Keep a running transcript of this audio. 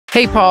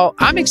Hey, Paul,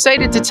 I'm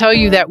excited to tell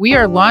you that we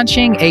are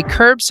launching a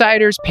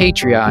Curbsiders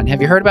Patreon. Have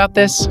you heard about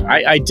this?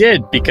 I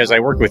did, because I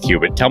work with you,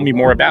 but tell me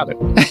more about it.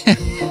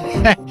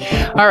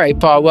 All right,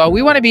 Paul. Well,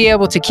 we want to be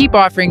able to keep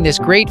offering this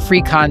great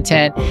free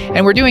content,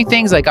 and we're doing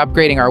things like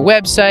upgrading our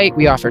website.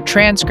 We offer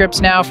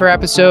transcripts now for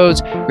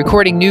episodes,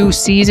 recording new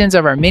seasons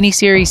of our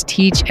miniseries,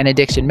 Teach and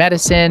Addiction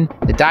Medicine.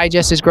 The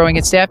digest is growing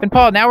its staff. And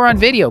Paul, now we're on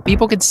video.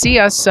 People can see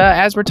us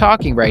as we're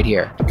talking right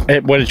here.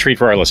 What a treat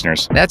for our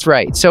listeners. That's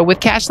right. So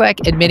with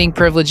Cashlack admitting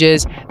privileges,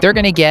 they're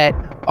going to get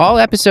all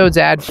episodes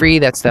ad-free.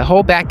 That's the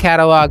whole back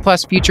catalog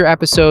plus future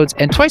episodes.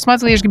 And twice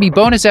monthly, there's going to be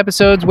bonus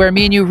episodes where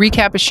me and you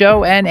recap a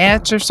show and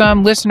answer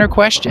some listener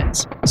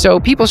questions. So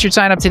people should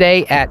sign up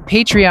today at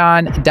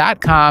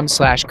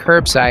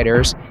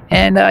patreon.com/curbsiders,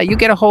 and you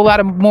get a whole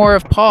lot more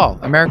of Paul,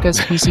 America's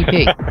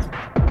PCP.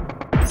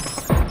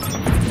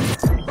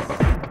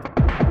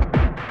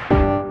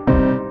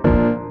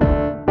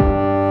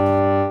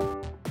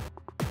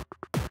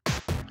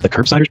 The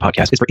Curbsiders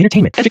podcast is for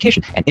entertainment,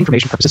 education, and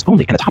information purposes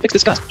only, and the topics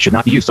discussed should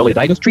not be used solely to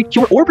diagnose, treat,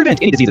 cure, or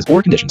prevent any diseases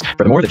or conditions.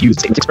 Furthermore, the views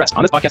and statements expressed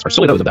on this podcast are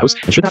solely those of the host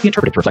and should not be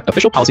interpreted to reflect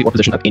official policy or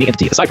position of any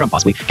entity aside from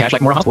possibly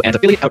Cashlack Moral Hospital and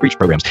affiliate outreach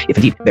programs, if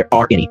indeed there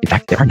are any. In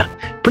fact, there are none.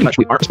 Pretty much,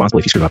 we aren't responsible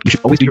if you screw up. You should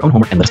always do your own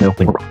homework and let us know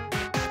when we're wrong.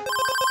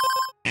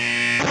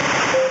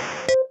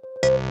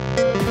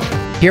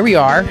 Here we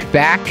are,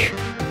 back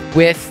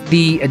with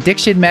the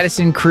Addiction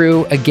Medicine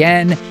crew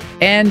again,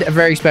 and a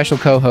very special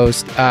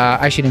co-host.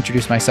 I should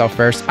introduce myself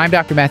first. I'm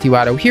Dr. Matthew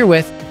Otto, here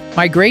with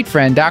my great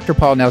friend, Dr.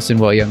 Paul Nelson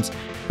Williams,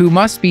 who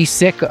must be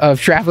sick of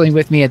traveling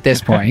with me at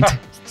this point.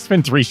 It's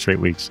been 3 straight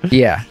weeks.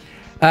 Yeah.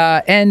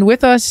 And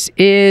with us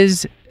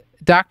is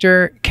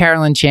Dr.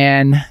 Carolyn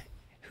Chan,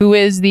 who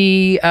is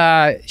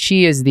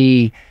she is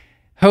the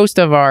host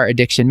of our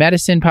Addiction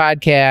Medicine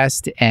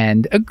podcast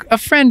and a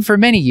friend for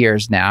many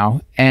years now,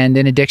 and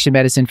an addiction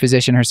medicine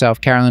physician herself.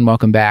 Carolyn,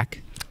 welcome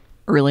back.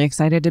 Really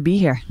excited to be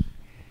here.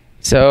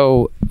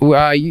 So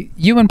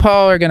you and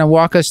Paul are going to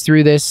walk us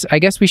through this. I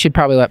guess we should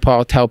probably let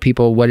Paul tell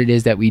people what it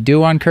is that we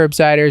do on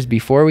Curbsiders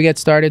before we get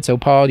started. So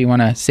Paul, do you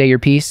want to say your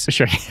piece?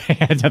 Sure.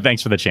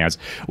 Thanks for the chance.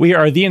 We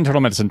are the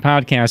Internal Medicine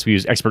podcast. We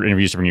use expert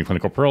interviews to bring you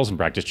clinical pearls and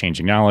practice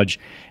changing knowledge.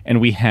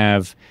 And we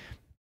have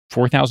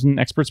 4,000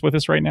 experts with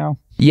us right now.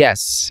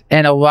 Yes,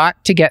 and a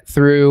lot to get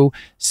through.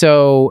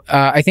 So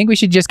I think we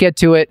should just get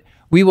to it.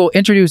 We will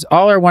introduce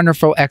all our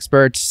wonderful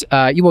experts.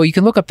 You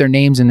can look up their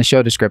names in the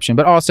show description,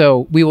 but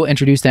also we will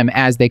introduce them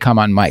as they come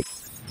on mic.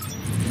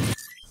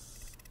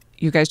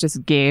 You guys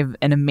just gave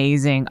an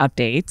amazing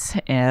update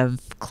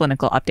of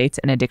clinical updates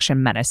in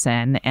addiction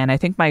medicine. And I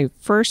think my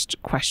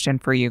first question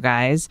for you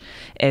guys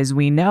is,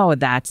 we know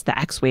that the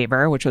X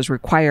waiver, which was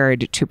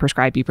required to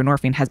prescribe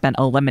buprenorphine, has been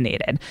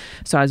eliminated.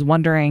 So I was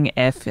wondering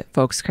if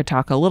folks could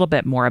talk a little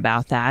bit more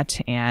about that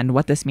and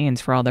what this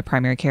means for all the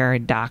primary care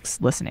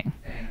docs listening.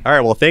 All right.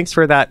 Well, thanks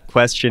for that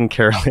question,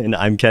 Carolyn.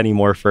 I'm Kenny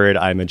Morford.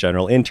 I'm a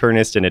general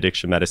internist and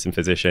addiction medicine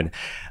physician.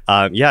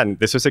 And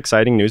this was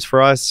exciting news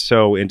for us.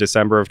 So in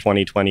December of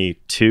 2022,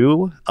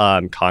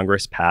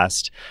 Congress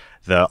passed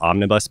the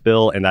omnibus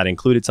bill, and that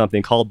included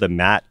something called the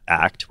MAT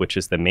Act, which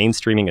is the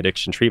Mainstreaming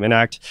Addiction Treatment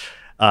Act,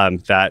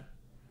 that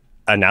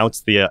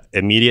announced the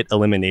immediate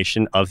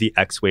elimination of the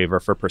X waiver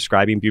for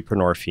prescribing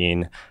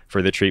buprenorphine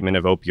for the treatment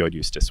of opioid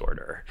use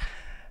disorder.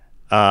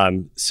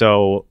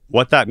 So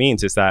what that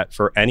means is that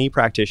for any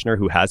practitioner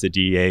who has a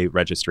DEA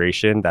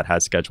registration that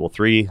has Schedule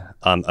III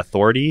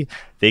authority,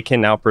 they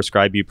can now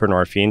prescribe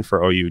buprenorphine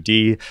for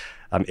OUD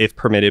if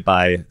permitted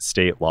by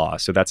state law.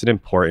 So that's an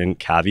important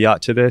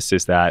caveat to this,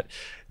 is that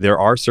there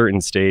are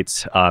certain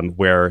states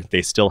where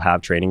they still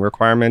have training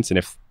requirements. And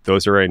if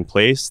those are in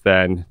place,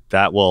 then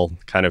that will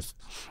kind of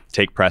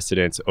take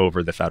precedence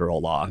over the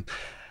federal law.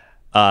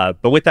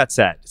 But with that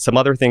said, some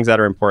other things that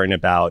are important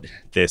about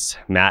this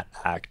MAT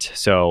Act.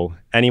 So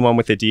anyone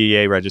with a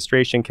DEA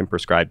registration can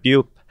prescribe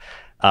bup.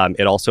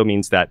 It also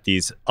means that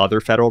these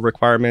other federal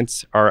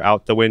requirements are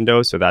out the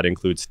window. So that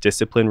includes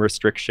discipline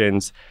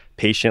restrictions,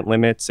 patient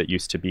limits. It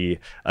used to be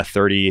a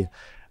 30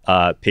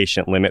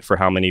 patient limit for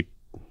how many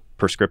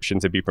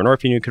prescriptions of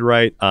buprenorphine you could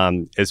write,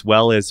 as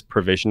well as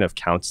provision of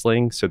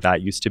counseling. So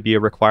that used to be a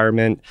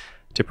requirement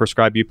to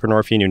prescribe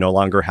buprenorphine. You no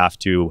longer have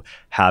to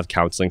have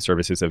counseling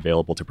services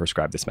available to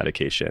prescribe this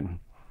medication.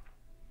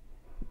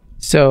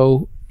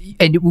 So,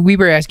 and we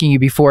were asking you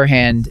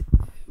beforehand,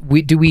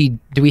 do we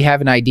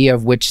have an idea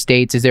of which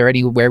states? Is there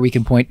anywhere we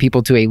can point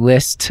people to a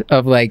list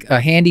of, like,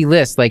 a handy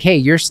list, like, hey,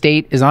 your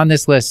state is on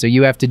this list, so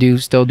you have to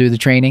still do the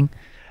training?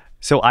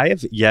 So I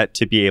have yet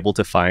to be able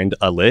to find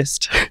a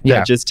list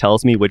that just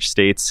tells me which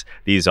states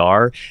these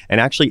are.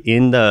 And actually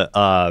in the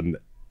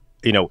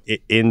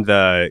in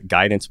the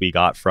guidance we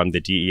got from the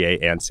DEA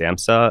and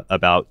SAMHSA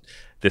about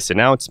this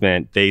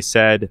announcement, they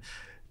said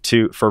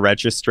for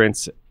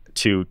registrants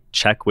to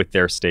check with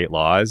their state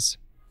laws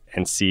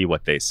and see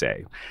what they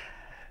say.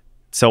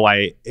 So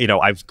I've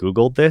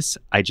Googled this.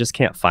 I just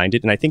can't find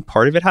it. And I think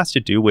part of it has to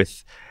do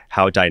with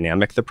how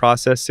dynamic the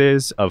process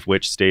is, of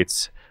which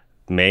states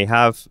may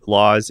have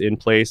laws in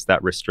place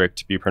that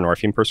restrict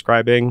buprenorphine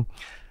prescribing.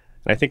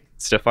 And I think,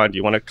 Stefan, do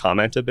you want to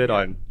comment a bit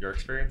on your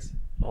experience?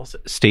 Also,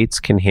 states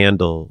can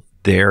handle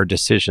their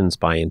decisions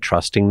by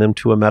entrusting them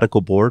to a medical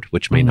board,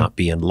 which may not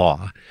be in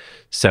law.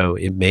 So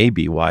it may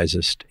be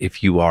wisest,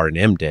 if you are an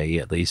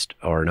MD at least,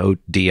 or an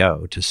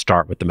ODO, to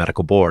start with the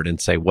medical board and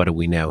say, what do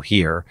we know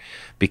here?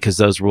 Because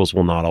those rules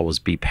will not always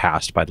be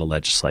passed by the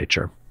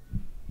legislature.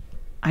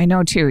 I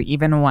know too,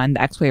 even when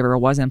the X waiver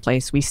was in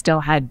place, we still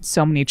had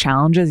so many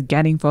challenges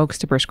getting folks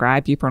to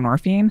prescribe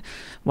buprenorphine.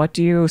 What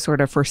do you sort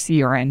of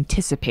foresee or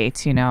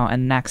anticipate, in the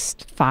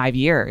next 5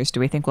 years? Do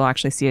we think we'll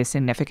actually see a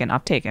significant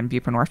uptake in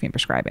buprenorphine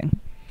prescribing?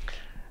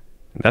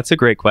 That's a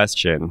great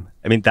question.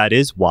 I mean, that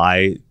is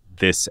why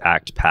this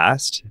act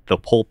passed. The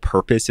whole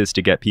purpose is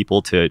to get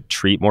people to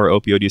treat more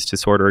opioid use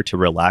disorder, to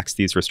relax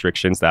these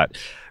restrictions that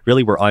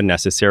really were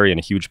unnecessary and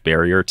a huge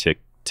barrier to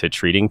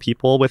treating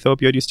people with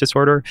opioid use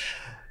disorder.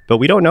 But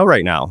we don't know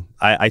right now.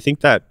 I think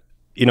that,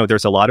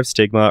 there's a lot of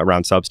stigma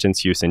around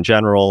substance use in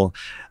general.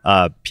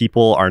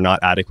 People are not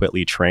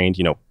adequately trained.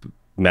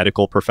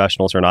 Medical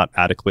professionals are not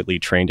adequately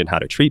trained in how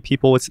to treat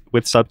people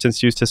with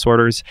substance use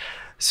disorders.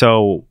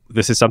 So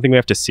this is something we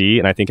have to see.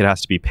 And I think it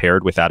has to be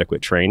paired with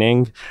adequate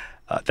training.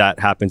 That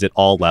happens at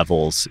all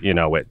levels,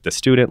 at the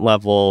student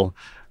level,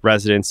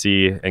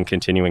 residency, and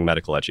continuing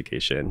medical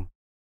education.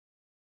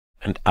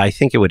 And I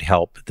think it would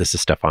help, this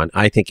is Stefan,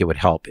 I think it would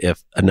help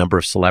if a number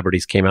of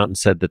celebrities came out and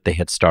said that they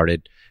had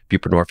started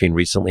buprenorphine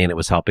recently and it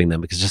was helping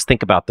them. Because just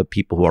think about the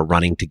people who are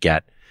running to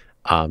get,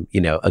 a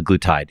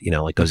glutide,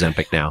 like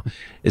Ozempic now.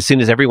 As soon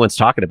as everyone's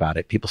talking about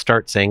it, people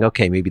start saying,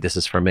 okay, maybe this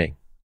is for me.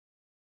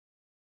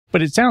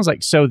 But it sounds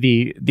like, so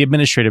the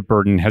administrative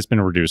burden has been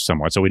reduced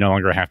somewhat. So we no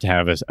longer have to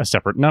have a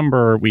separate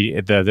number.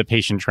 The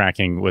patient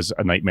tracking was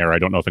a nightmare. I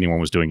don't know if anyone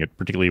was doing it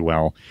particularly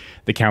well.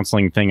 The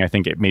counseling thing, I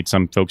think it made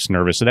some folks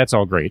nervous. So that's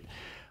all great.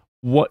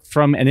 What,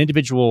 from an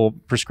individual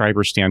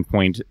prescriber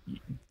standpoint,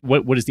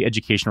 what is the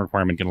education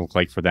requirement going to look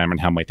like for them, and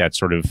how might that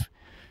sort of,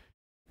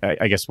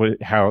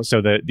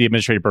 so the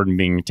administrative burden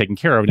being taken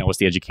care of, now what's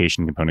the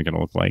education component going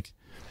to look like?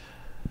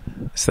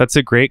 So that's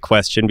a great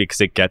question, because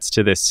it gets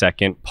to this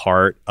second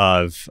part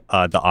of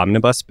the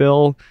omnibus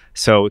bill.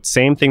 So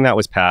same thing that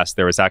was passed,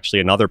 there was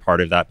actually another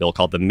part of that bill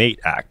called the MATE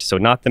Act. So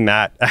not the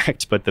MAT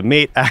Act, but the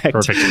MATE Act.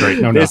 Perfect, great.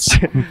 No,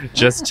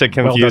 just to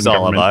confuse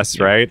all of us,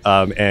 right?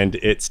 And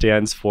it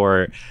stands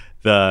for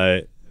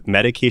the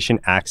Medication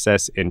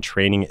Access and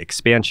Training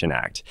Expansion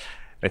Act.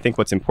 I think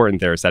what's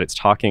important there is that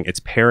it's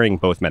pairing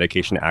both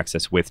medication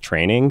access with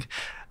training,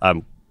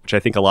 which I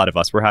think a lot of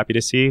us were happy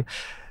to see.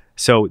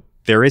 So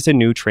there is a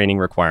new training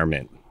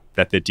requirement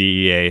that the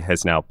DEA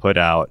has now put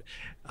out.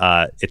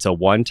 It's a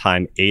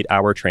one-time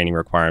 8-hour training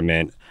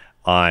requirement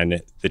on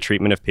the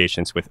treatment of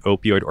patients with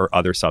opioid or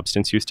other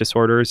substance use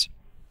disorders.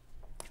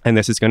 And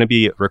this is going to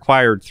be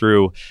required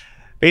through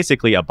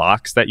basically a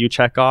box that you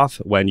check off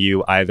when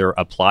you either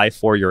apply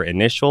for your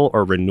initial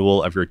or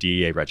renewal of your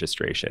DEA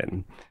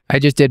registration. I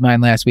just did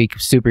mine last week.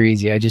 Super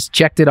easy. I just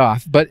checked it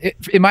off. But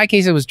in my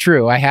case, it was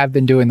true. I have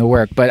been doing the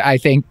work. But I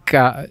think...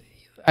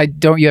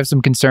 don't you have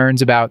some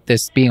concerns about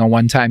this being a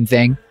one-time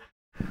thing?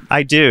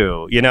 I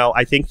do.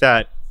 I think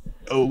that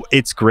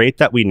it's great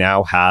that we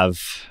now have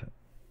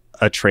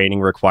a training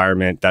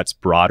requirement that's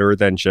broader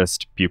than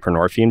just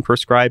buprenorphine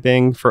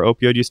prescribing for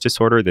opioid use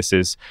disorder. This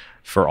is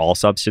for all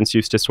substance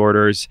use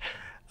disorders.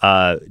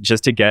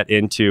 Just to get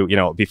into,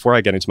 before I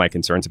get into my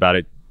concerns about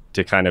it,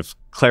 to kind of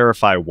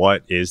clarify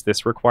what is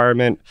this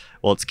requirement.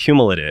 Well, it's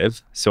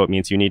cumulative. So it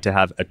means you need to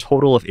have a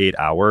total of 8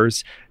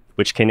 hours,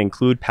 which can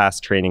include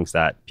past trainings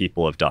that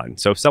people have done.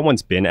 So if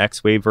someone's been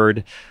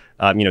X-waivered,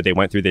 they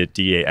went through the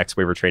DEA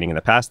X-waiver training in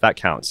the past, that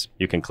counts.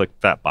 You can click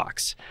that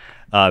box.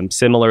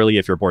 Similarly,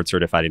 if you're board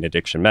certified in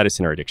addiction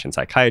medicine or addiction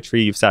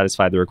psychiatry, you've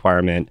satisfied the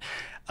requirement.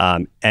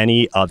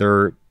 Any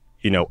other,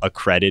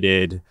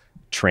 accredited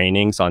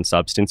trainings on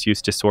substance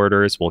use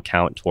disorders will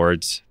count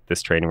towards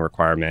this training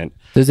requirement.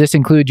 Does this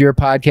include your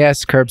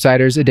podcast,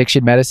 Curbsiders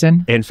Addiction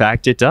Medicine? In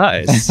fact, it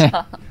does.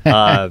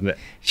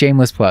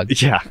 Shameless plug.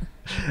 Yeah.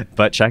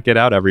 But check it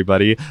out,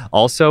 everybody.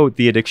 Also,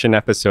 the addiction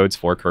episodes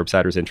for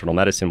Curbsiders Internal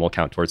Medicine will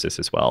count towards this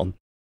as well.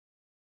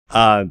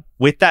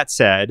 With that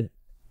said,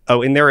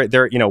 and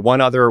there,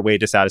 one other way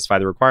to satisfy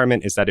the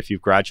requirement is that if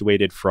you've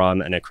graduated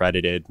from an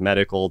accredited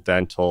medical,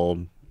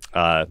 dental,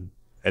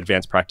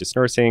 advanced practice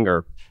nursing,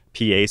 or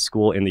PA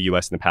school in the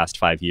U.S. in the past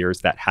 5 years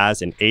that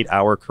has an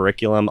 8-hour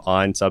curriculum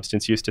on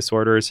substance use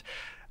disorders,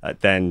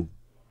 then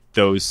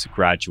those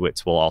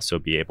graduates will also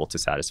be able to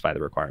satisfy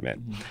the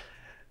requirement. Mm-hmm.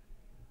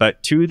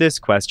 But to this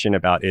question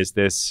about is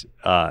this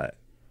a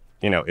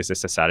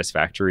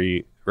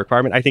satisfactory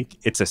requirement? I think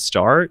it's a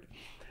start,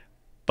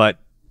 but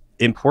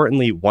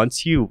importantly,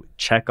 once you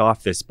check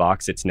off this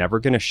box, it's never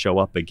going to show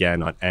up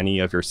again on any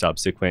of your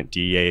subsequent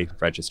DEA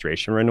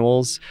registration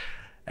renewals.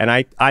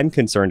 And I'm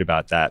concerned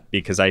about that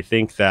because I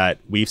think that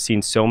we've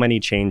seen so many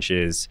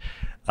changes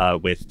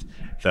with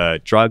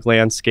the drug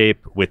landscape,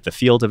 with the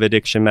field of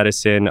addiction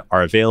medicine,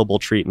 our available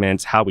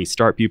treatments, how we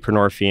start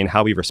buprenorphine,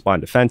 how we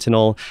respond to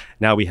fentanyl.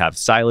 Now we have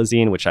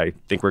xylazine, which I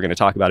think we're going to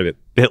talk about a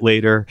bit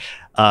later.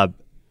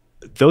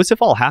 those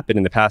have all happened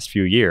in the past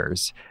few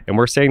years. And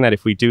we're saying that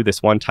if we do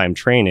this one-time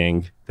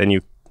training, then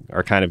you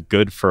are kind of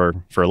good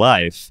for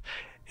life.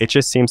 It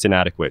just seems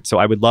inadequate. So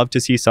I would love to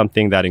see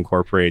something that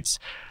incorporates,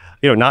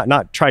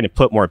 not trying to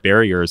put more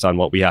barriers on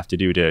what we have to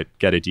do to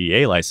get a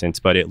DEA license,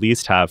 but at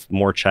least have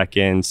more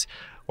check-ins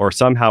or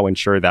somehow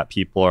ensure that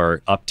people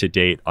are up to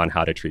date on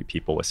how to treat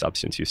people with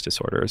substance use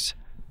disorders.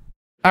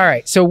 All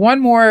right. So one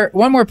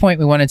more point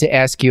we wanted to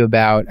ask you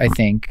about, I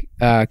think.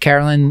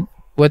 Carolyn,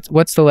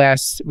 what's the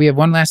last? We have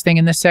one last thing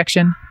in this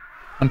section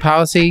on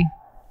policy.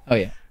 Oh,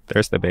 yeah.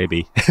 There's the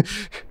baby.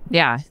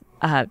 Yeah.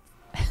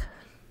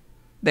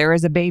 There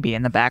is a baby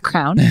in the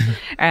background.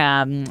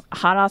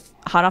 Hot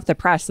off the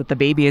press that the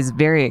baby is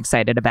very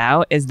excited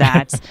about is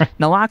that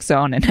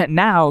naloxone and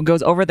now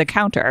goes over the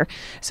counter.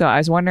 So I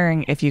was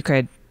wondering if you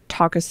could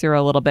talk us through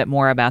a little bit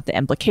more about the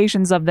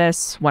implications of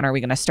this. When are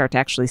we going to start to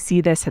actually see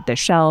this hit the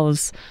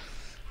shelves?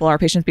 Will our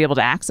patients be able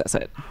to access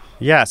it?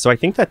 Yeah, so I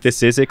think that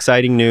this is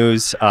exciting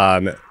news.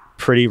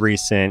 Pretty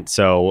recent.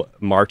 So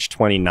March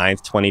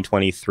 29th,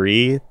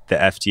 2023, the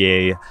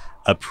FDA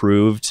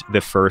approved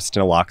the first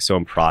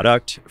naloxone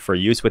product for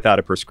use without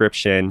a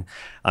prescription.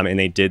 And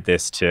they did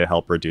this to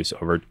help reduce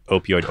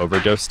opioid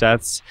overdose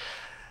deaths.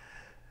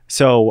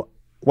 So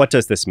what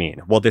does this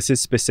mean? Well, this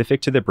is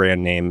specific to the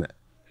brand name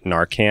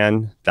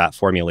Narcan, that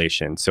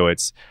formulation. So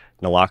it's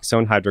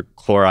naloxone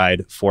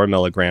hydrochloride 4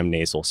 milligram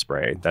nasal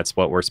spray. That's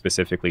what we're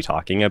specifically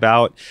talking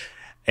about.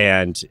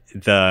 And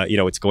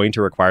it's going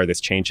to require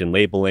this change in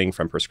labeling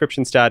from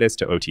prescription status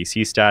to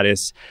OTC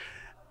status.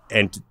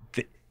 And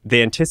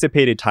the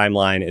anticipated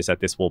timeline is that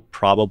this will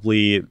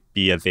probably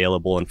be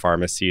available in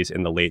pharmacies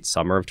in the late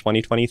summer of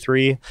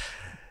 2023.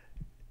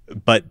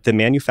 But the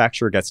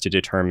manufacturer gets to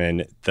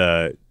determine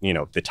the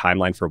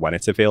timeline for when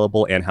it's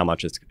available and how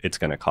much it's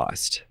going to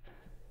cost.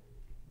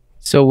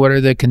 So what are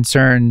the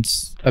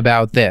concerns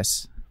about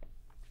this?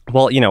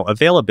 Well,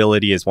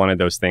 availability is one of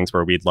those things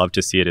where we'd love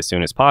to see it as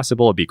soon as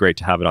possible. It'd be great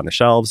to have it on the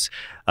shelves.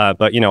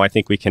 But, I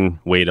think we can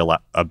wait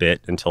a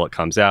bit until it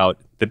comes out.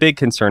 The big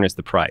concern is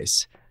the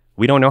price.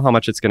 We don't know how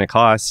much it's going to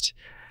cost.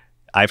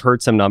 I've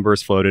heard some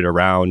numbers floated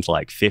around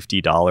like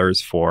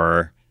 $50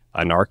 for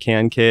a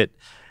Narcan kit.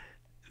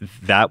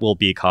 That will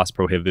be cost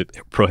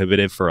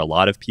prohibitive for a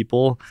lot of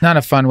people. Not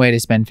a fun way to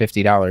spend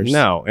 $50.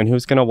 No. And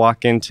who's going to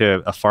walk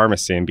into a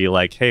pharmacy and be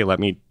like, hey, let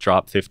me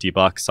drop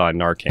 $50 on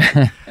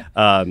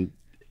Narcan?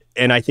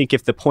 And I think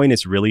if the point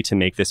is really to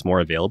make this more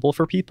available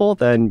for people,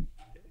 then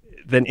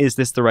is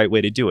this the right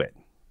way to do it?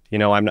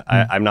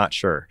 I'm not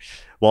sure.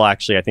 Well,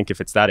 actually, I think if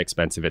it's that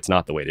expensive, it's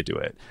not the way to do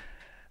it.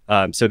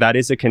 So that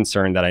is a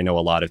concern that I know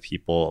a lot of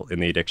people in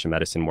the addiction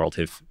medicine world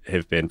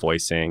have been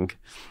voicing.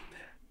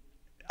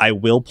 I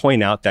will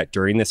point out that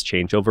during this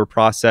changeover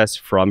process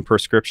from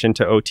prescription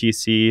to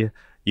OTC,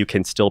 you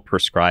can still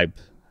prescribe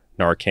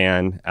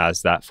Narcan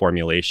as that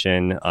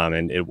formulation,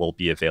 and it will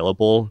be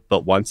available.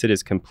 But once it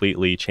is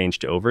completely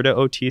changed over to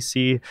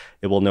OTC,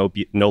 it will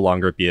no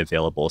longer be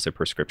available as a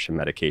prescription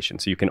medication.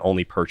 So you can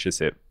only purchase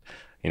it,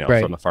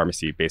 Right. from a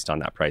pharmacy based on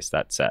that price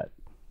that's set.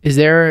 Is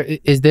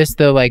this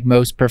the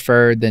most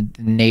preferred, the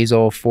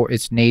nasal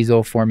it's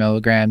nasal 4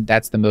 milligram?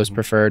 That's the most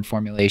preferred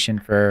formulation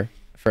for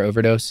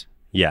overdose?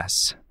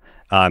 Yes.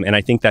 And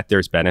I think that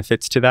there's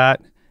benefits to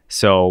that.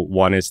 So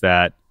one is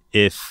that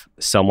if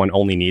someone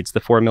only needs the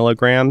 4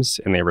 milligrams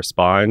and they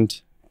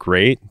respond,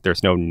 great.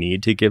 There's no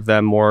need to give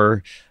them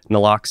more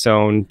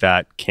naloxone.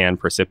 That can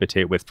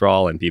precipitate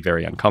withdrawal and be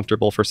very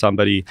uncomfortable for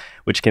somebody,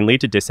 which can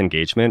lead to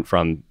disengagement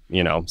from,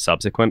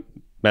 subsequent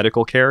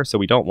medical care. So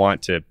we don't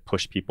want to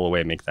push people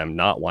away, make them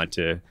not want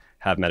to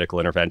have medical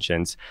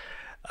interventions.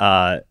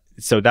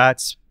 So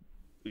that's,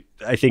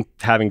 I think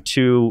having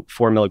 2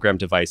 4 milligram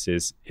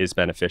devices is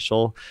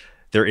beneficial.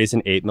 There is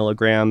an 8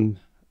 milligram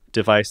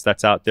device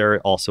that's out there,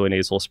 also a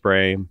nasal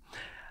spray.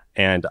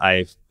 And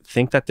I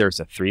think that there's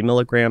a 3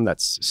 milligram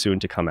that's soon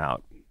to come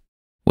out.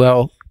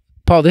 Well,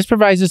 Paul, this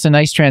provides us a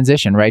nice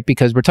transition, right?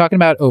 Because we're talking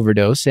about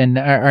overdose, and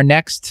our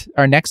next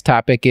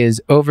topic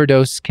is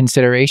overdose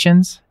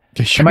considerations.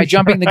 Am I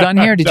jumping the gun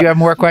here? Did you have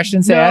more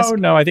questions to ask?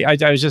 No, I think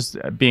I was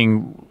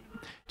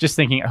just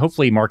thinking,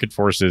 hopefully market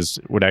forces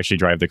would actually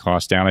drive the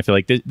cost down. I feel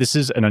like this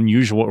is an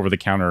unusual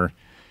over-the-counter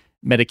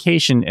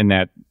medication in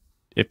that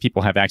if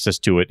people have access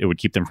to it, it would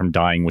keep them from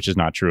dying, which is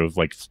not true of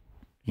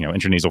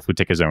intranasal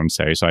fluticasone,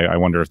 say. So I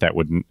wonder if that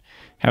wouldn't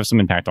have some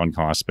impact on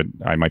costs, but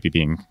I might be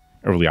being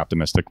overly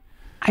optimistic.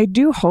 I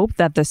do hope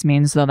that this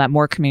means, though, that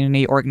more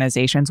community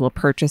organizations will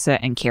purchase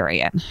it and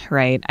carry it,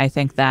 right? I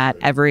think that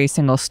every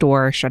single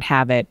store should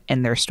have it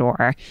in their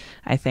store.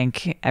 I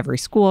think every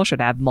school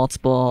should have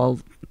multiple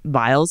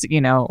vials,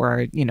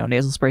 or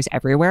nasal sprays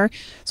everywhere.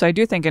 So I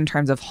do think in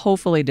terms of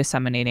hopefully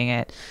disseminating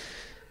it,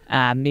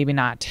 maybe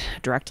not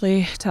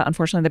directly to,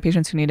 unfortunately, the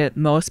patients who need it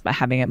most, but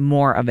having it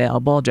more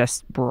available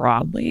just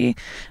broadly.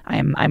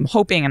 I'm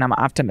hoping and I'm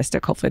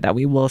optimistic, hopefully, that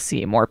we will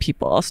see more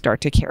people start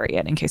to carry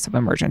it in case of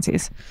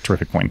emergencies.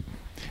 Terrific point.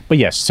 But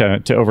yes,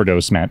 to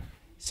overdose, Matt.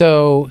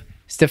 So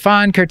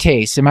Stefan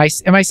Kertesz, am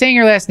I saying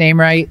your last name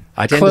right?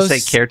 I tend to say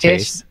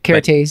Kertesz.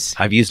 Kertesz.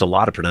 I've used a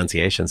lot of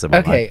pronunciations in my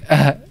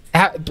life.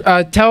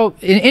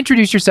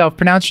 Introduce yourself,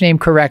 pronounce your name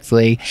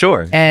correctly.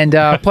 Sure. And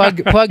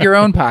plug your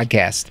own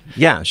podcast.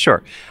 Yeah,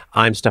 sure.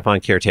 I'm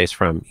Stefan Kertesz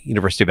from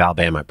University of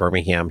Alabama at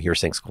Birmingham, here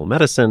saying School of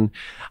Medicine.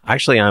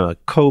 Actually, I'm a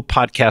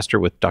co-podcaster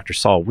with Dr.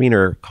 Saul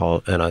Wiener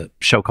in a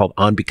show called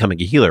On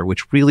Becoming a Healer,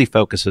 which really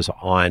focuses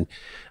on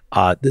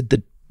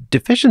the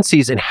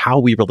deficiencies in how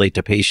we relate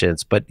to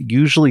patients, but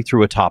usually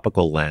through a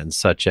topical lens,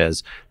 such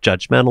as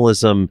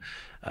judgmentalism,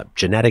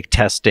 genetic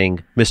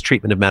testing,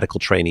 mistreatment of medical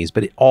trainees,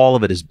 but all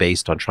of it is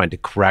based on trying to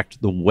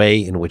correct the way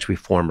in which we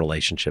form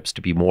relationships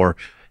to be more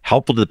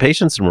helpful to the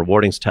patients and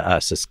rewarding to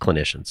us as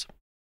clinicians.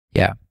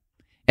 Yeah.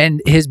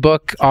 And his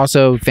book,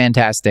 also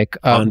fantastic,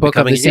 book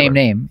of the same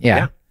name.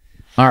 Yeah.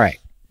 All right.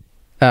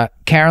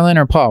 Carolyn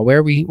or Paul, where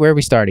are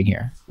we starting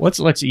here?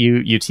 Let's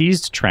you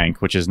teased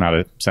trank, which is not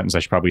a sentence I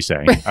should probably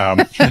say.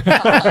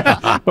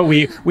 But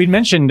we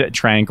mentioned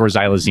trank or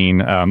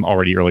xylazine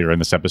already earlier in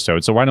this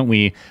episode. So why don't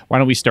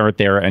we start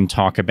there and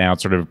talk about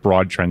sort of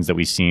broad trends that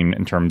we've seen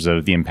in terms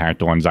of the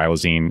impact on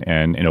xylazine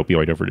and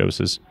opioid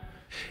overdoses?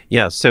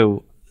 Yeah.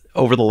 So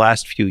over the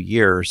last few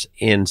years,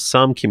 in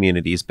some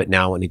communities, but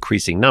now an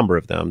increasing number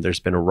of them, there's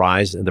been a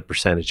rise in the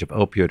percentage of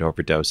opioid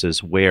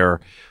overdoses where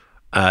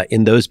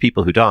in those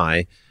people who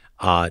die,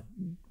 a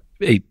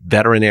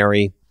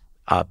veterinary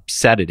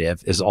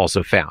sedative is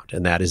also found,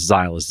 and that is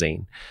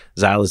xylazine.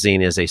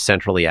 Xylazine is a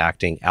centrally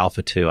acting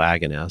alpha-2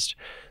 agonist.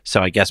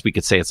 So I guess we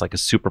could say it's like a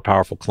super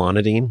powerful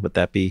clonidine. Would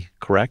that be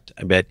correct?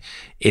 I bet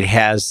it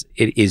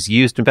is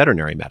used in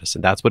veterinary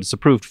medicine. That's what it's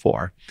approved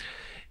for.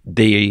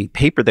 The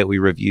paper that we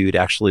reviewed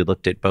actually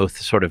looked at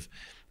both sort of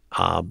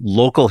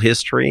local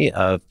history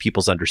of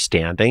people's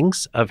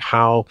understandings of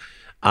how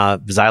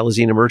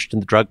xylazine emerged in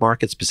the drug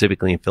market,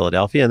 specifically in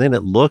Philadelphia, and then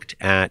it looked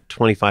at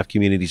 25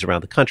 communities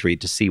around the country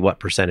to see what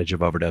percentage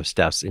of overdose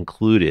deaths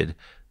included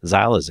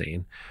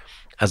xylazine.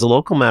 As a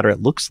local matter,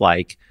 it looks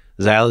like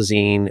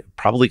xylazine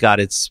probably got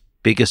its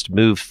biggest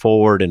move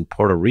forward in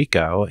Puerto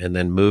Rico and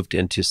then moved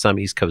into some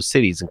East Coast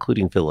cities,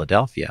 including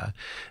Philadelphia.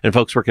 And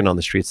folks working on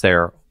the streets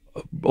there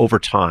over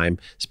time,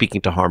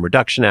 speaking to harm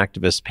reduction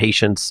activists,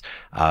 patients,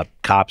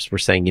 cops were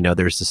saying,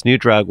 there's this new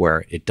drug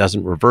where it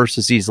doesn't reverse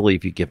as easily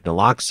if you give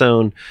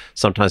naloxone.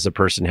 Sometimes the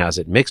person has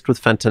it mixed with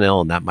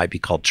fentanyl, and that might be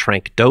called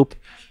trank dope.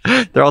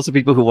 There are also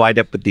people who wind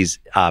up with these,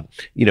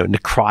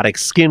 necrotic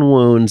skin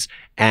wounds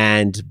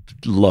and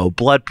low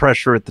blood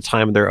pressure at the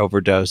time of their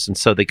overdose. And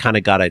so they kind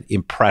of got an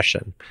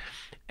impression.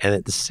 And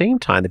at the same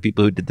time, the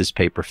people who did this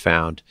paper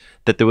found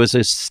that there was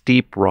a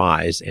steep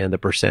rise in the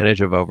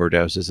percentage of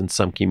overdoses in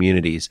some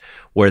communities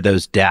where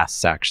those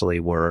deaths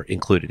actually were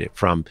included.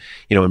 From,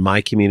 in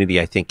my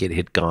community, I think it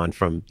had gone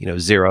from,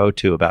 0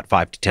 to about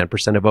 5 to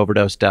 10% of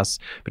overdose deaths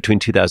between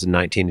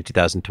 2019 and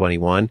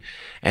 2021.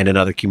 And in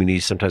other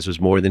communities, sometimes it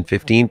was more than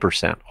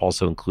 15%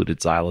 also included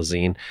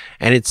xylazine.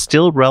 And it's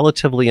still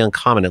relatively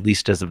uncommon, at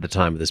least as of the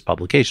time of this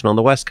publication, on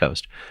the West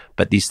Coast.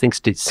 But these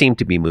things seem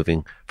to be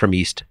moving from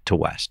east to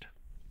west.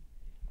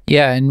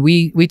 Yeah, and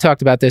we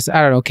talked about this.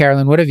 I don't know,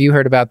 Carolyn, what have you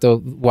heard about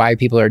why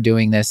people are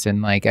doing this?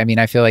 And I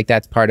feel like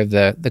that's part of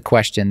the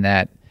question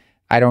that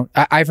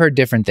I've heard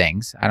different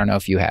things. I don't know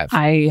if you have.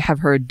 I have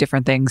heard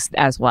different things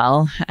as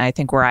well. I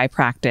think where I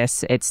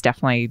practice, it's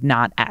definitely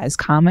not as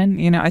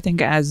common, I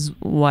think, as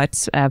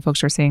what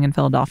folks are seeing in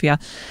Philadelphia.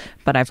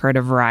 But I've heard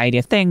a variety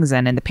of things.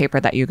 And in the paper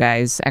that you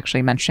guys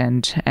actually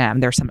mentioned,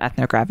 there's some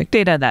ethnographic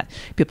data that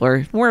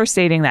people were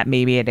stating that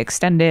maybe it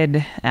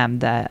extended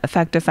the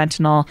effect of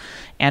fentanyl.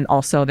 And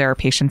also there are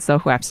patients, though,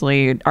 who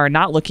absolutely are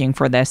not looking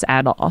for this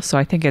at all. So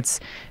I think it's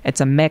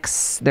a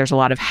mix. There's a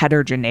lot of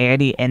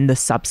heterogeneity in the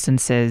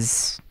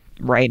substances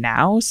right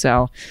now.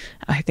 So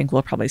I think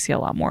we'll probably see a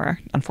lot more,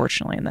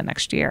 unfortunately, in the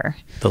next year.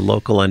 The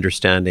local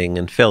understanding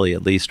in Philly,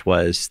 at least,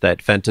 was that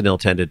fentanyl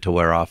tended to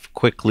wear off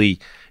quickly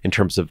in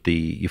terms of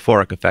the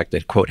euphoric effect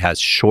that, quote, has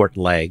short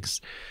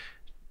legs.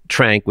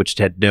 Trank, which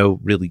had no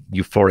really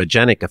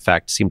euphorogenic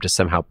effect, seemed to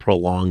somehow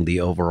prolong the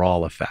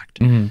overall effect.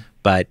 Mm-hmm.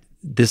 But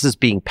this is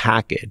being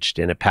packaged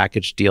in a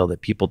package deal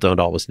that people don't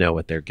always know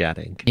what they're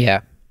getting.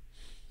 Yeah.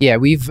 Yeah,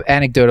 we've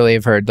anecdotally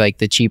have heard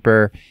the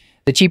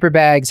cheaper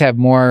bags have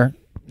more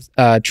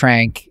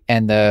trank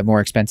and the more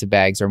expensive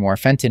bags are more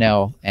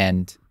fentanyl,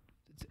 and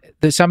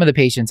some of the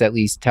patients at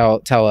least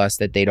tell us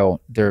that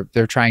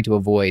they're trying to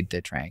avoid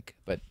the trank.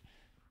 But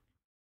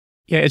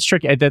yeah, it's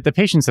tricky. The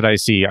patients that I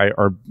see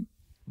are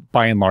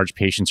by and large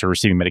patients who are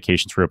receiving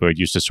medications for opioid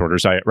use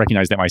disorders. I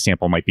recognize that my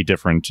sample might be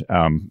different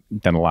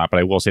than a lot, but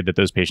I will say that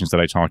those patients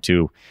that I talk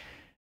to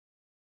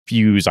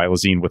view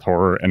xylazine with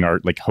horror and are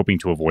hoping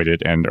to avoid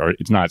it, and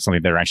it's not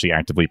something they're actually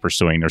actively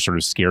pursuing. They're sort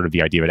of scared of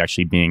the idea of it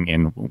actually being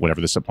in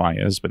whatever the supply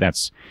is, but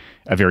that's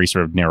a very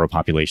sort of narrow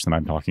population that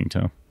I'm talking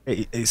to.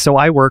 So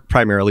I work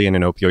primarily in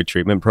an opioid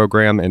treatment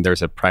program, and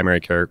there's a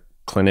primary care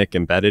clinic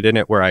embedded in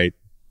it where I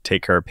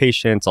take care of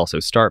patients, also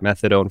start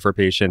methadone for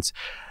patients.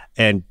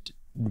 And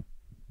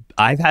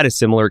I've had a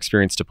similar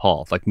experience to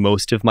Paul.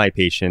 Most of my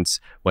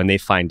patients, when they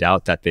find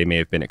out that they may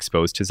have been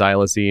exposed to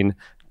xylazine,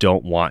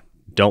 don't want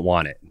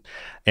it.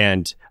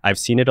 And I've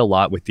seen it a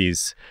lot with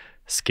these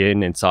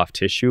skin and soft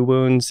tissue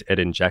wounds at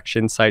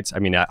injection sites. I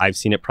mean, I've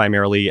seen it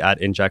primarily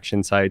at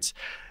injection sites,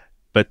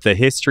 but the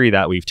history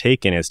that we've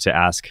taken is to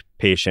ask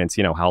patients,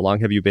 how long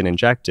have you been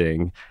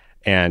injecting?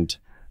 And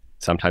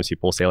sometimes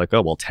people say like,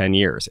 oh, well, 10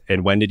 years.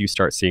 And when did you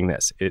start seeing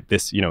this?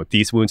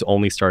 These wounds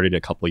only started a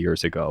couple of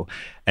years ago.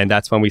 And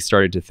that's when we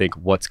started to think,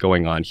 what's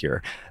going on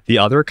here? The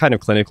other kind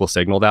of clinical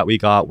signal that we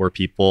got were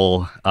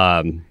people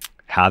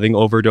having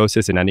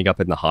overdoses and ending up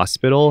in the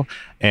hospital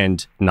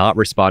and not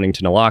responding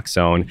to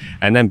naloxone,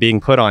 and then being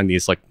put on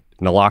these like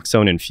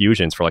naloxone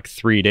infusions for like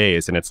 3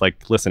 days. And it's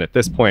like, listen, at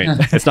this point,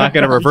 it's not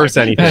going to reverse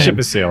anything, Ship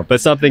is sailed.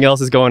 but something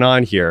else is going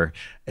on here.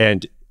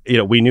 And,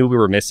 we knew we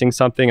were missing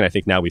something. And I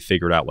think now we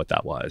figured out what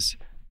that was.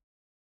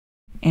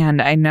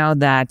 And I know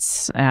that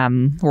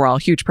we're all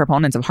huge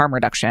proponents of harm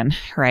reduction,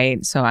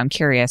 right? So I'm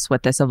curious,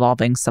 with this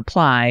evolving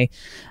supply,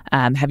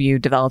 have you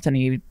developed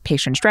any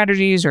patient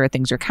strategies or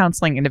things you're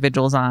counseling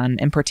individuals on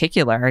in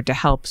particular to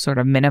help sort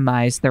of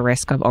minimize the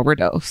risk of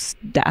overdose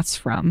deaths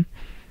from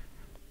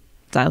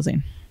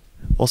xylazine?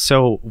 Well,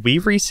 so we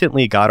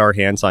recently got our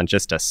hands on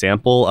just a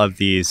sample of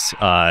these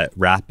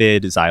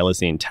rapid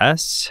xylazine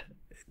tests,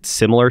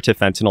 similar to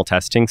fentanyl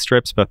testing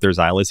strips, but they're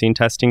xylazine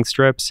testing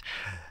strips.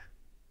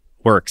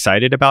 We're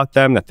excited about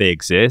them, that they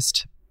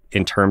exist.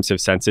 In terms of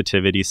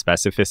sensitivity,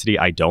 specificity,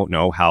 I don't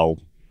know how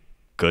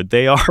good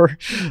they are,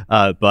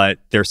 but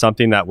they're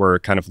something that we're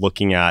kind of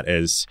looking at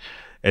as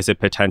a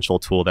potential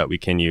tool that we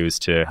can use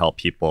to help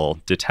people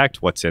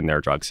detect what's in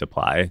their drug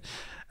supply.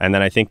 And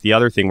then I think the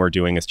other thing we're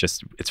doing is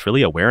it's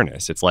really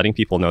awareness. It's letting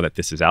people know that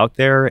this is out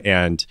there,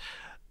 and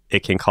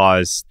it can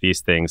cause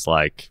these things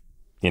like,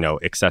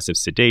 excessive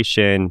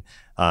sedation,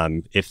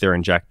 if they're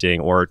injecting,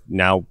 or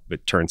now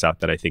it turns out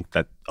that I think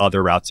that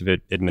other routes of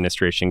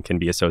administration can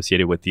be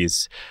associated with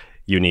these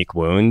unique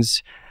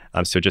wounds.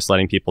 So just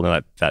letting people know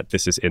that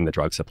this is in the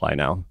drug supply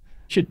now.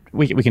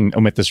 We can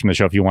omit this from the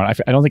show if you want.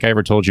 I don't think I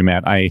ever told you,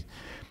 Matt. I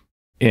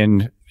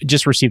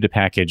just received a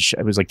package.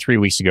 It was like 3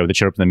 weeks ago that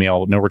showed up in the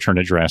mail, no return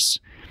address.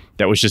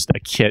 That was just a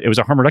kit. It was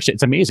a harm reduction.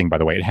 It's amazing, by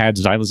the way. It had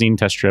xylazine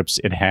test strips.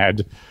 It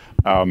had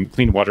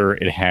clean water.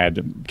 It had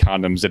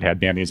condoms. It had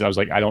band-aids. I was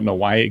like, I don't know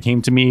why it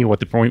came to me, what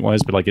the point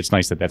was, but like, it's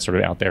nice that that's sort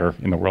of out there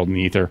in the world in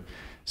the ether.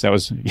 So that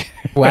was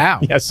wow.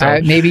 Yeah, so,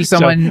 maybe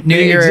someone knew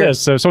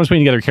exists. So someone's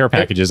putting together care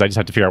packages. I just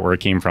have to figure out where it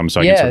came from,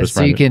 so I can sort of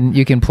so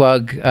you can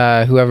plug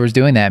whoever's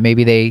doing that.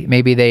 Maybe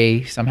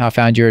they somehow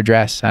found your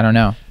address. I don't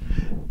know.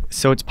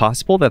 So it's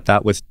possible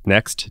that was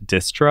Next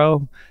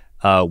Distro,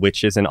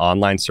 which is an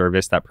online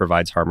service that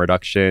provides harm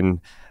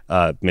reduction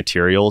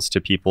materials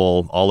to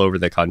people all over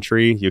the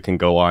country. You can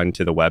go on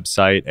to the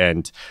website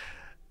and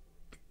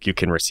you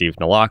can receive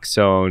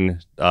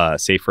naloxone,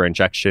 safer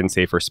injection,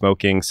 safer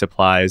smoking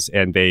supplies,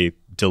 and they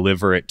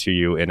deliver it to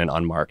you in an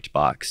unmarked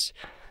box.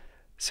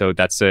 So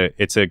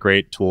it's a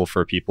great tool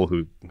for people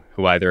who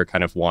either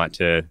kind of want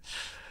to,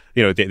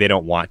 they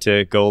don't want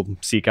to go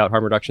seek out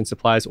harm reduction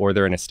supplies, or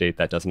they're in a state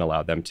that doesn't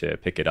allow them to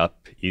pick it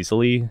up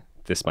easily.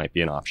 This might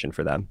be an option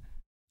for them.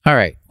 All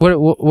right.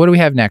 What do we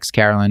have next,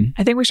 Carolyn?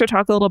 I think we should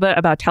talk a little bit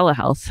about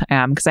telehealth,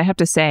 because I have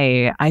to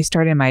say, I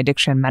started my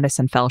addiction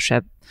medicine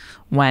fellowship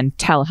when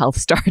telehealth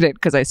started,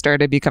 because I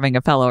started becoming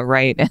a fellow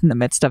right in the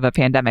midst of a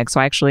pandemic. So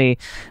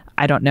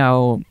I don't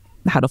know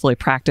how to fully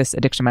practice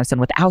addiction medicine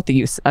without the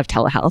use of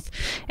telehealth.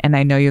 And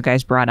I know you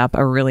guys brought up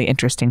a really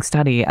interesting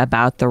study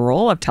about the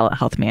role of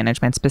telehealth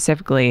management,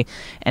 specifically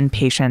in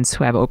patients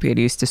who have opioid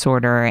use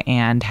disorder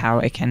and how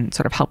it can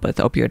sort of help with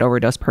opioid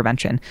overdose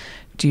prevention.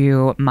 Do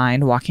you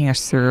mind walking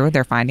us through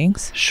their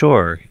findings?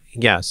 Sure.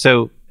 Yeah.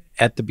 So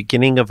at the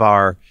beginning of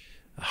our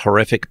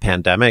horrific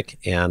pandemic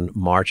in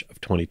March of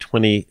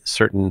 2020,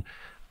 certain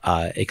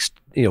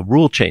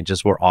rule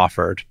changes were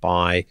offered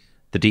by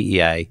the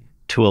DEA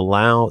to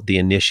allow the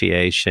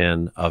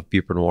initiation of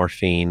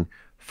buprenorphine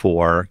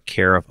for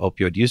care of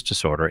opioid use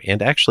disorder,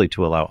 and actually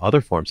to allow other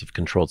forms of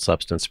controlled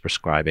substance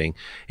prescribing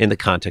in the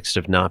context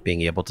of not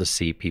being able to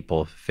see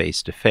people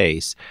face to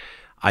face.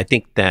 I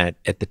think that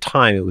at the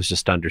time it was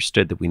just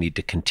understood that we need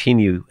to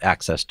continue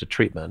access to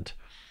treatment.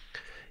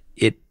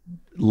 It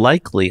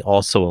likely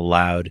also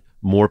allowed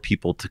more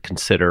people to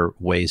consider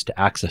ways to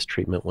access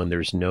treatment when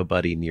there's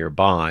nobody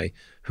nearby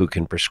who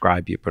can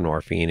prescribe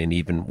buprenorphine. And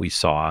even we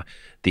saw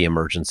the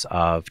emergence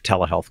of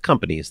telehealth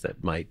companies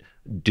that might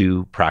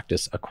do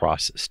practice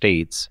across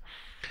states.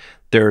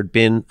 There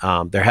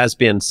has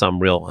been some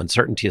real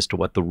uncertainty as to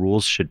what the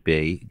rules should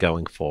be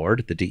going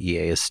forward. The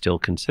DEA is still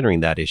considering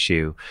that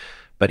issue.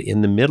 But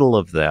in the middle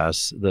of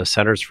this, the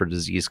Centers for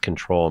Disease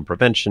Control and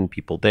Prevention,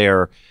 people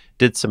there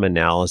did some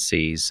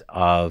analyses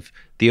of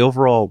the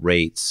overall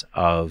rates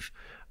of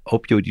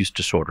opioid use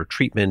disorder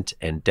treatment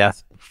and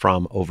death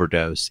from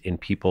overdose in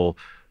people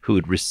who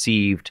had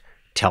received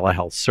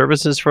telehealth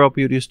services for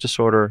opioid use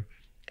disorder,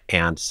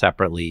 and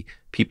separately,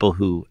 people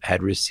who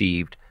had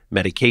received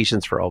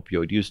medications for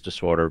opioid use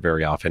disorder,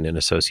 very often in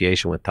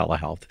association with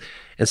telehealth.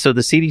 And so the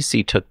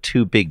CDC took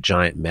two big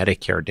giant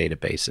Medicare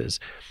databases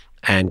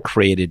and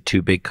created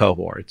two big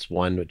cohorts,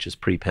 one which is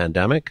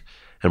pre-pandemic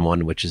and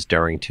one which is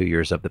during 2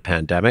 years of the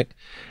pandemic,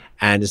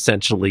 and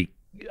essentially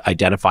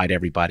identified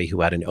everybody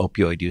who had an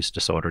opioid use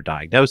disorder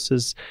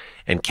diagnosis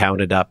and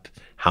counted up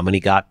how many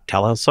got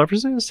telehealth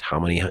services, how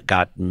many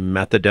got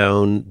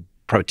methadone,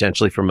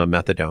 potentially from a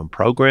methadone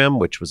program,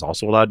 which was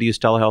also allowed to use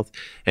telehealth,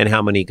 and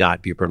how many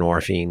got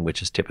buprenorphine,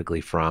 which is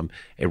typically from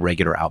a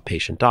regular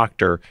outpatient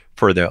doctor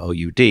for the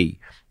OUD.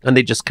 And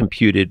they just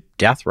computed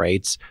death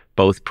rates,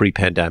 both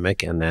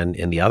pre-pandemic and then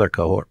in the other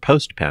cohort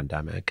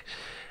post-pandemic.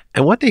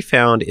 And what they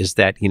found is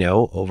that,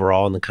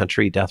 overall in the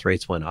country, death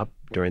rates went up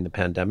during the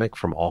pandemic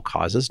from all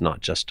causes,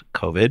 not just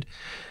COVID.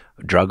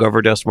 Drug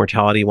overdose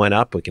mortality went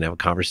up. We can have a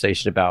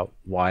conversation about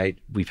why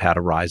we've had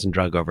a rise in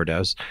drug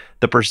overdose.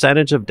 The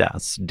percentage of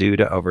deaths due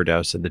to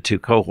overdose in the two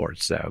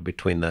cohorts, though,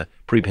 between the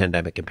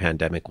pre-pandemic and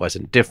pandemic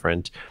wasn't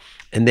different.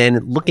 And then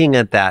looking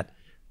at that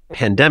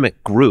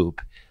pandemic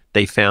group,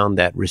 they found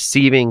that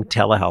receiving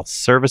telehealth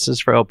services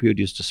for opioid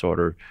use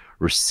disorder,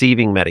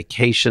 receiving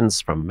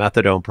medications from a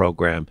methadone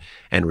program,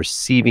 and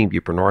receiving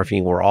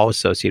buprenorphine were all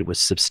associated with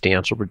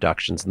substantial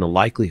reductions in the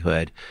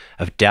likelihood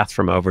of death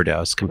from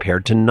overdose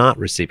compared to not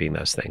receiving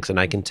those things. And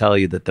I can tell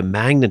you that the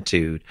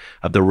magnitude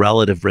of the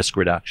relative risk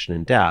reduction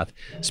in death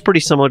is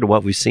pretty similar to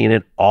what we've seen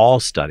in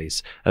all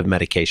studies of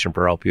medication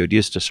for opioid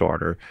use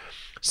disorder.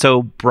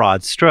 So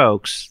broad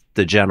strokes,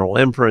 the general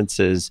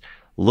inferences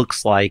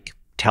looks like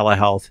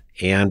telehealth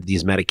and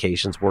these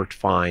medications worked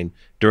fine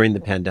during the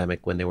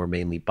pandemic when they were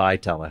mainly by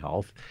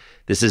telehealth.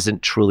 This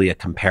isn't truly a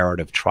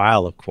comparative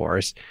trial, of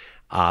course,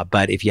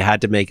 but if you had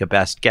to make a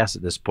best guess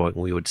at this point,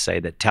 we would say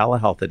that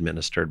telehealth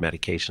administered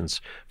medications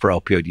for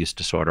opioid use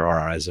disorder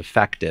are as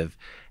effective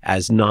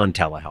as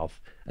non-telehealth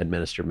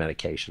administered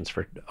medications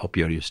for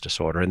opioid use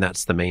disorder. And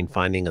that's the main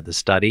finding of the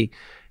study.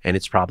 And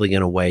it's probably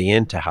going to weigh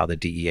into how the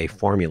DEA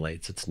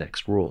formulates its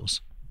next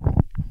rules.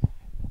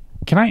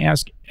 Can I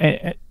ask,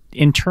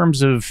 in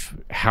terms of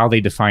how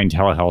they define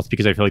telehealth,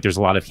 because I feel like there's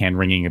a lot of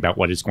hand-wringing about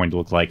what it's going to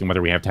look like and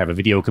whether we have to have a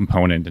video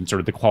component and sort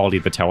of the quality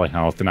of the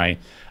telehealth. And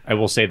I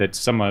will say that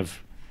some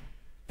of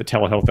the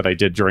telehealth that I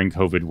did during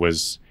COVID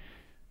was,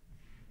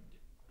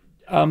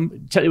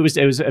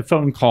 it was a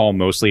phone call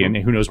mostly, and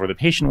who knows where the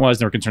patient was.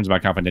 There were concerns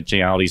about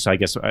confidentiality. So I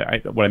guess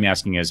what I'm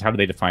asking is, how do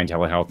they define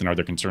telehealth, and are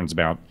there concerns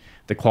about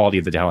the quality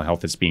of the telehealth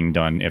that's being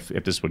done if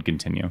this would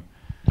continue?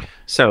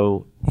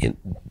 So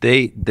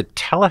the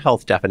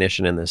telehealth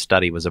definition in this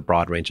study was a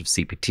broad range of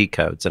CPT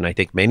codes, and I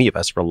think many of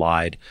us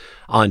relied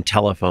on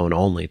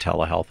telephone-only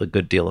telehealth a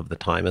good deal of the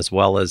time, as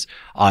well as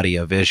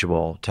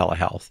audio-visual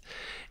telehealth.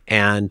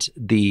 And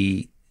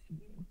the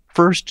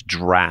first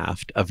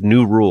draft of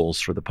new rules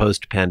for the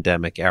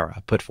post-pandemic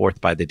era put forth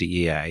by the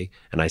DEA,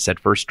 and I said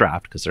first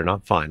draft because they're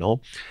not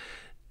final,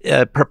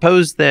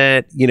 proposed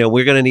that,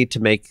 we're going to need to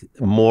make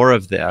more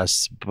of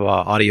this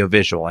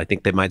audio-visual. I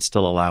think they might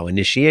still allow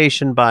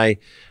initiation by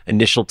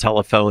initial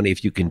telephone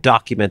if you can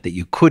document that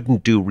you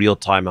couldn't do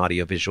real-time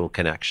audio-visual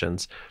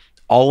connections.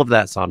 All of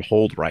that's on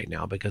hold right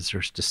now because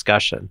there's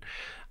discussion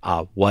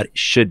what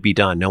should be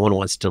done. No one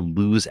wants to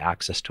lose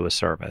access to a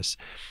service.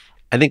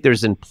 I think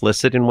there's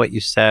implicit in what you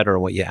said or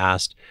what you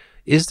asked,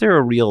 is there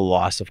a real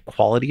loss of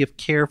quality of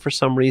care for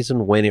some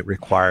reason when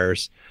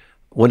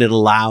it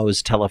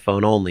allows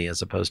telephone only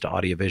as opposed to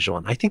audiovisual?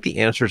 And I think the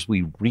answer is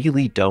we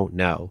really don't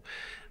know.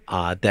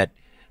 That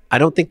I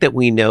don't think that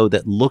we know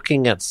that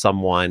looking at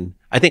someone,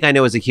 I think I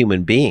know as a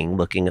human being,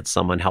 looking at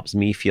someone helps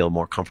me feel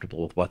more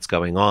comfortable with what's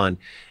going on.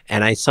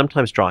 And I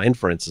sometimes draw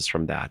inferences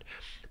from that.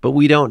 But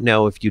we don't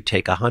know if you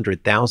take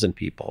 100,000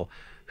 people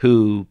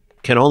who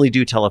can only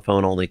do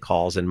telephone only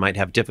calls and might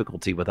have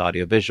difficulty with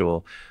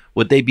audiovisual,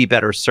 would they be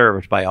better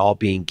served by all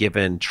being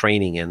given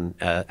training and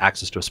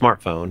access to a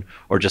smartphone,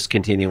 or just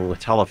continuing with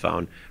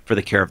telephone for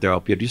the care of their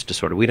opioid use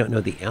disorder? We don't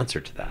know the answer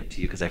to that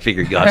to you, because I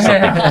figured you have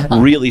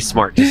something really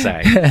smart to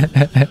say.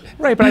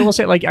 Right, but I will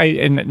say,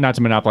 and not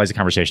to monopolize the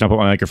conversation, I'll put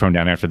my microphone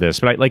down after this,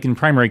 but in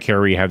primary care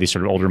where you have these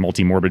sort of older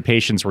multi-morbid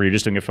patients where you're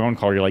just doing a phone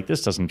call, you're like,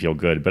 this doesn't feel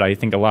good. But I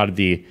think a lot of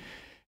the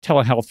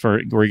telehealth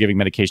where you're giving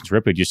medications for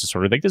opioid use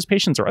disorder, those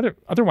patients are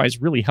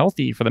otherwise really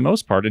healthy for the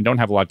most part and don't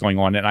have a lot going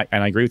on. And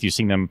I agree with you,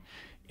 seeing them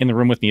in the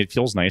room with me, it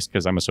feels nice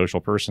because I'm a social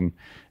person,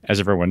 as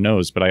everyone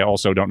knows. But I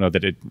also don't know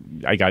that it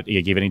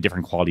gave any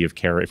different quality of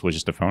care if it was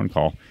just a phone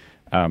call.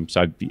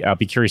 So I'll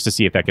be curious to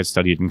see if that gets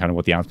studied and kind of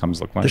what the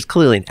outcomes look like. There's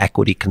clearly an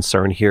equity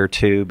concern here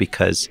too,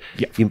 because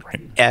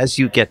as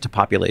you get to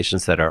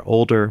populations that are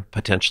older,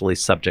 potentially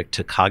subject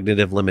to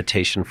cognitive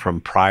limitation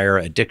from prior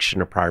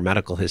addiction or prior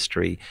medical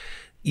history,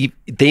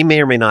 they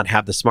may or may not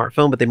have the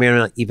smartphone, but they may or may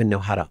not even know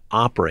how to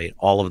operate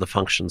all of the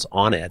functions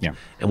on it. Yeah.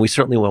 And we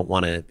certainly won't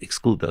want to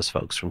exclude those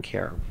folks from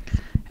care.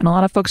 And a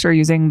lot of folks are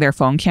using their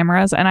phone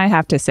cameras. And I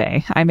have to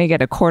say, I may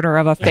get a quarter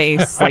of a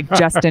face like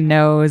Justin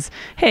knows.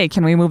 Hey,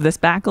 can we move this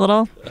back a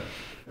little?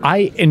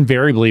 I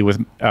invariably, with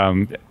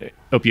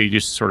opioid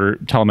use disorder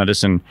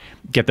telemedicine,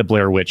 get the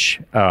Blair Witch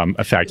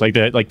effect.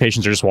 Like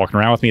patients are just walking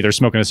around with me, they're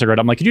smoking a cigarette.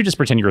 I'm like, could you just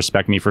pretend you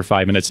respect me for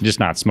 5 minutes and just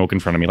not smoke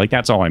in front of me? Like,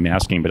 that's all I'm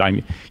asking. But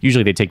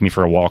usually they take me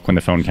for a walk when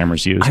the phone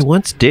camera's used. I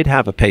once did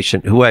have a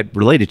patient who I'd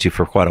related to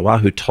for quite a while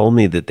who told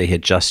me that they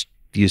had just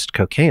used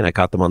cocaine. I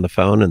got them on the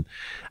phone, and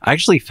I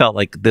actually felt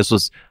like this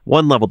was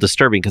one level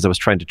disturbing because I was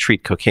trying to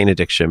treat cocaine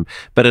addiction,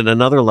 but at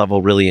another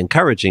level really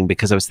encouraging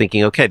because I was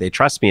thinking, okay, they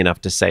trust me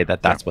enough to say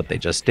that that's what they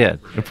just did.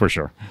 For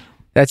sure.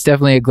 That's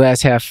definitely a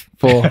glass half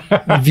full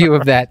view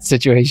of that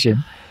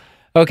situation.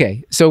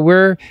 Okay, so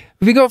if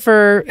we go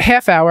for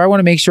half hour, I want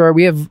to make sure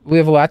we have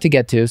a lot to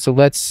get to. So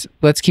let's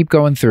keep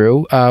going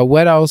through.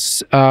 What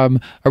else? Are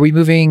we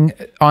moving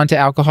on to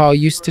alcohol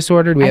use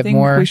disorder? Do we have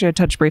more? I think we should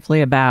touch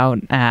briefly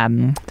about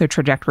the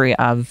trajectory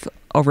of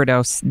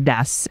overdose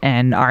deaths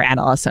in our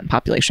adolescent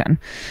population.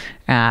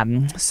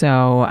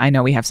 So I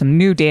know we have some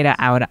new data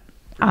out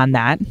on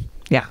that.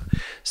 Yeah.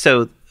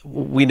 So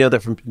we know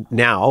that from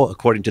now,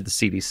 according to the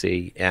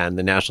CDC and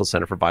the National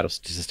Center for Vital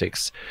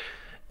Statistics,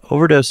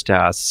 overdose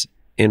deaths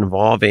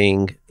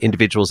involving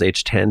individuals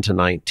aged 10 to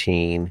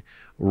 19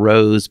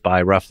 rose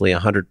by roughly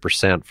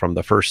 100% from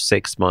the first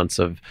 6 months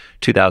of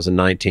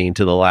 2019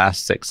 to the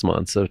last 6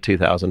 months of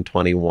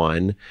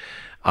 2021.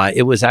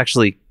 It was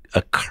actually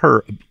a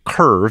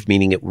curve,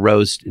 meaning it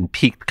rose and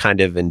peaked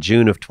kind of in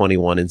June of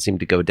 21 and seemed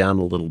to go down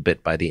a little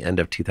bit by the end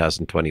of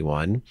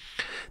 2021.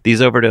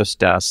 These overdose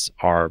deaths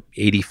are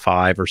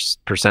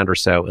 85% or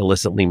so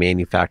illicitly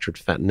manufactured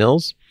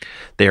fentanyls.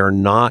 They are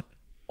not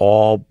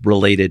all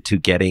related to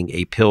getting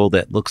a pill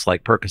that looks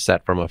like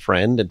Percocet from a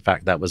friend. In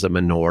fact, that was a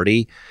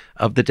minority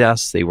of the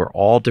deaths. They were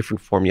all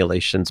different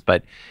formulations,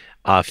 but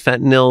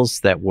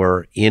fentanyls that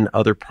were in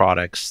other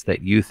products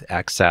that youth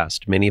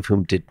accessed, many of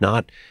whom did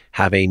not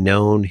have a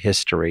known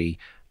history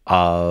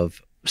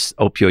of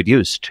opioid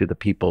use to the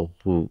people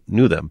who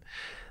knew them.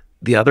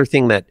 The other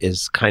thing that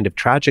is kind of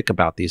tragic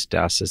about these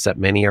deaths is that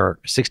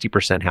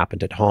 60%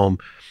 happened at home,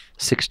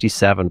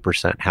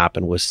 67%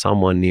 happened with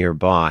someone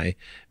nearby,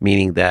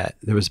 meaning that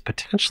there was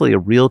potentially a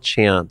real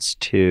chance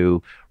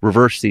to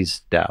reverse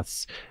these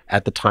deaths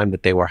at the time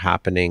that they were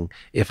happening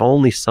if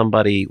only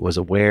somebody was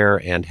aware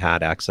and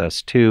had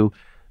access to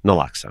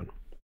naloxone.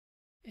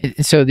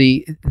 So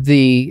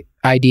the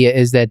idea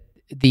is that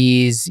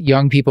these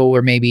young people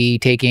were maybe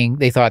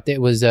they thought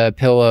it was a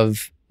pill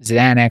of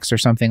Xanax or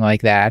something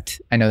like that.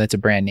 I know that's a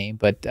brand name,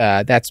 but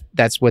that's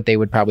what they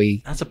would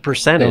probably. That's a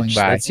percentage.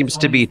 That seems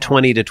to be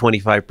 20 to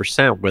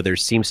 25%, where there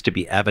seems to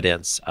be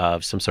evidence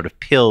of some sort of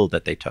pill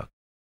that they took.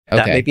 Okay.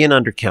 That may be an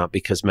undercount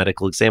because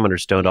medical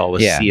examiners don't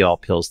always see all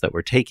pills that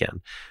were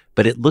taken.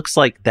 But it looks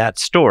like that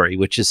story,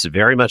 which is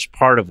very much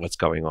part of what's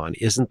going on,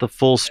 isn't the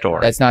full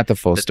story. That's not the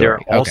full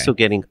story. They're also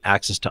getting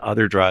access to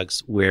other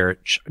drugs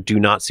which do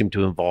not seem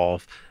to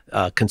involve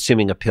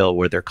consuming a pill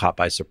where they're caught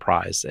by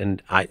surprise.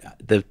 And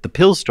the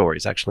pill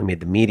stories actually made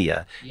the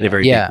media in a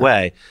very big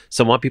way.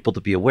 So I want people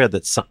to be aware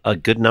that a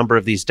good number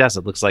of these deaths,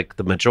 it looks like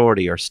the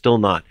majority are still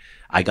not,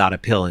 I got a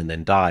pill and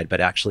then died, but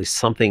actually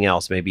something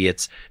else. Maybe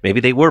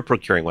they were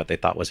procuring what they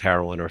thought was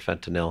heroin or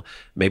fentanyl.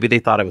 Maybe they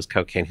thought it was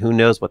cocaine. Who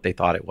knows what they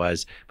thought it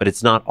was, but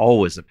it's not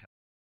always a pill.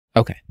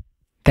 Okay.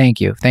 Thank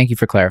you. Thank you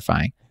for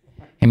clarifying.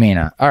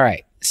 Ximena. All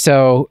right.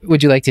 So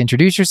would you like to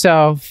introduce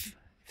yourself?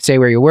 Say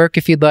where you work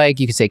if you'd like.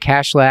 You can say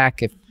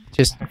Cashlack if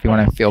you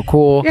want to feel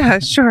cool. Yeah,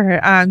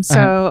 sure. I'm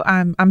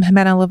Ximena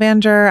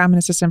Levander. I'm an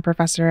assistant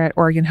professor at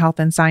Oregon Health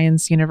and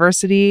Science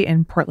University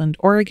in Portland,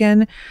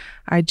 Oregon.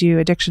 I do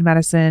addiction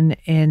medicine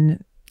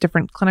in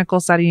different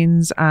clinical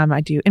settings. I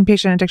do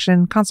inpatient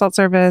addiction consult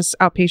service,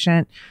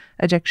 outpatient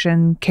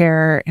addiction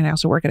care, and I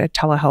also work at a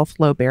telehealth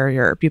low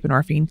barrier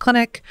buprenorphine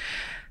clinic.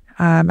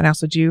 And I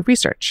also do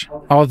research.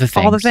 All the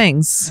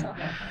things.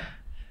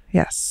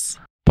 Yes.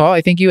 Paul,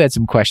 I think you had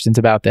some questions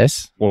about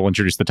this. We'll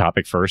introduce the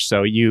topic first.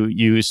 So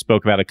you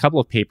spoke about a couple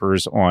of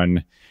papers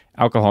on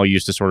alcohol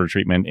use disorder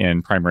treatment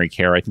in primary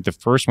care. I think the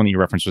first one that you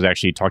referenced was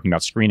actually talking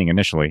about screening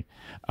initially.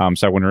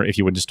 So I wonder if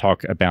you would just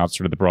talk about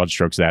sort of the broad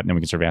strokes of that, and then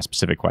we can sort of ask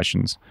specific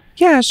questions.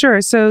 Yeah,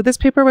 sure. So this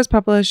paper was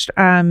published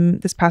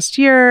this past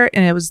year,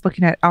 and it was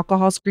looking at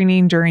alcohol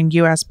screening during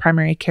U.S.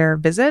 primary care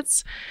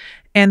visits.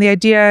 And the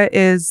idea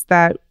is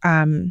that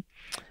when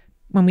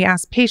we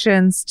ask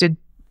patients, did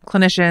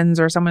clinicians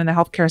or someone in the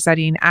healthcare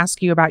setting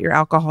ask you about your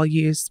alcohol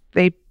use,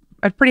 they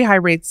at pretty high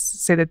rates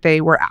say that they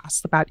were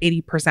asked, about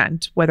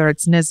 80%, whether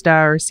it's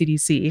NISDA or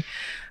CDC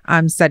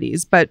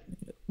studies. But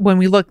when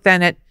we look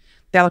then at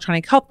the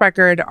electronic health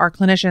record, are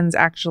clinicians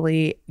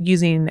actually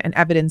using an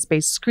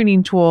evidence-based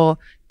screening tool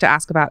to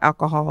ask about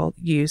alcohol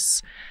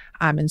use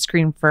and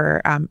screen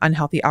for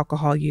unhealthy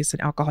alcohol use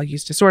and alcohol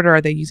use disorder?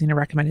 Are they using a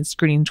recommended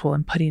screening tool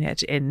and putting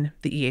it in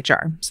the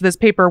EHR? So this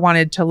paper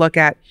wanted to look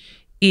at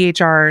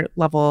EHR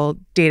level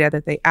data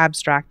that they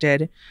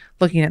abstracted,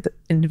 looking at the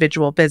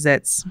individual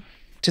visits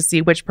to see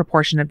which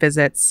proportion of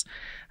visits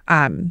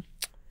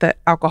the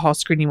alcohol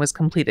screening was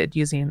completed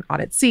using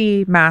Audit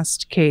C,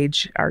 MAST,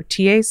 CAGE, or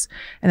TACE.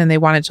 And then they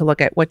wanted to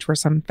look at which were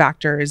some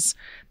factors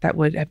that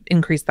would have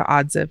increased the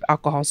odds of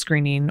alcohol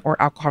screening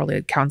or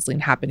alcohol-related counseling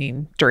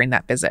happening during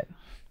that visit.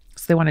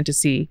 So they wanted to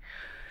see,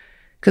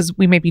 because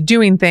we may be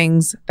doing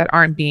things that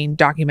aren't being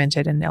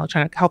documented in the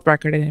electronic health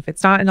record. And if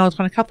it's not an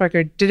electronic health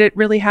record, did it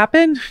really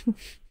happen?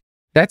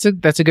 That's a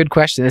good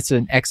question. That's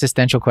an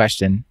existential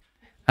question.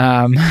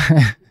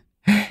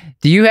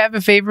 Do you have a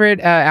favorite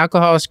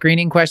alcohol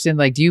screening question?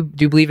 Like, do you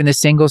believe in the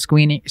single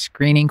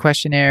screening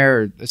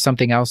questionnaire or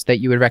something else that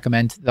you would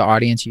recommend the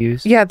audience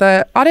use? Yeah,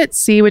 the Audit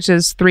C, which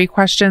is 3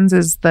 questions,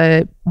 is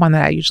the one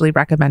that I usually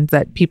recommend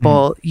that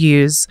people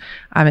use,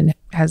 and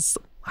has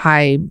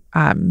high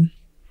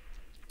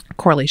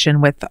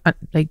correlation with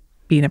like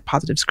being a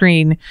positive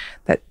screen.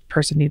 That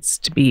person needs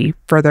to be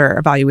further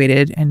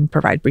evaluated and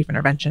provide brief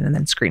intervention and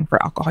then screen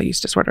for alcohol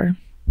use disorder.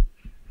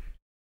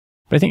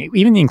 But I think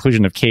even the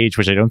inclusion of CAGE,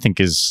 which I don't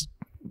think is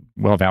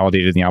well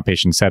validated in the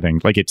outpatient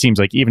setting, like it seems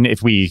like even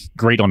if we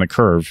grade on the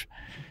curve,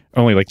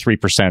 only like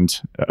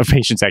 3% of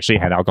patients actually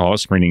had alcohol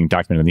screening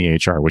documented in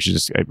the AHR, which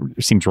is it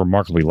seems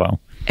remarkably low.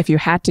 If you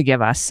had to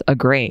give us a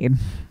grade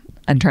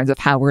in terms of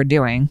how we're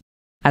doing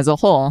as a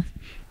whole,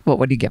 what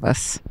would you give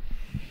us?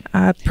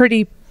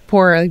 Pretty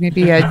poor, like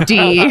maybe a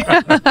D.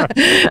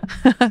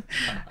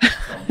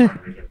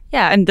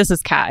 Yeah, and this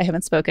is Kat. I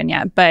haven't spoken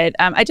yet, but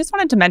I just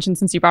wanted to mention,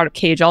 since you brought up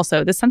CAGE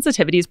also, the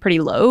sensitivity is pretty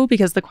low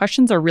because the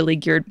questions are really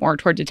geared more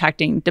toward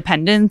detecting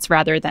dependence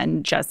rather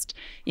than just,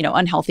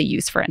 unhealthy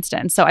use, for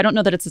instance. So I don't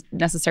know that it's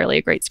necessarily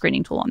a great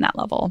screening tool on that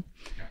level.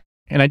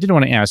 And I did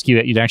want to ask you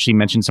that you'd actually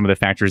mentioned some of the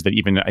factors that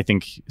even I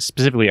think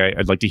specifically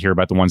I'd like to hear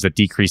about the ones that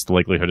decrease the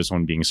likelihood of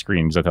someone being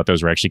screened, because I thought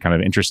those were actually kind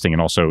of interesting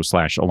and also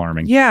 /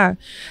 alarming. Yeah.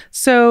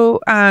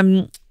 So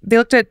they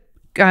looked at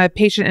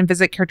patient and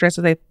visit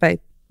characteristics that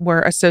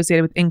were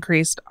associated with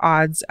increased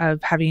odds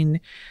of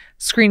having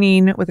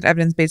screening with an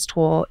evidence-based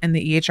tool in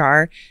the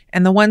EHR.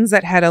 And the ones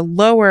that had a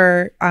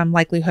lower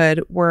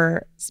likelihood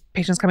were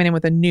patients coming in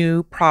with a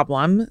new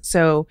problem.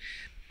 So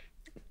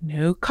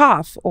new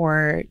cough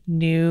or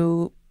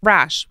new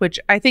rash, which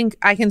I think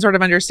I can sort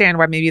of understand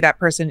why maybe that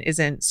person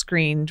isn't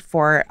screened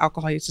for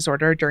alcohol use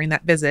disorder during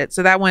that visit.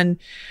 So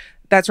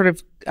that sort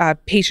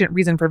of patient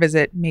reason for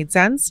visit made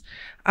sense.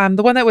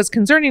 The one that was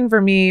concerning for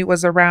me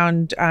was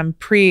around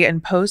pre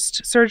and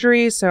post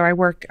surgery. So I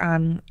work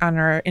on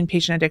our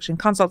inpatient addiction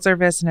consult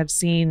service and have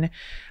seen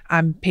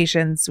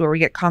patients where we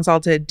get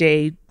consulted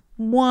day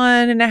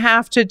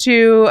 1.5 to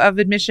 2 of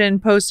admission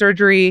post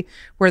surgery,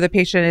 where the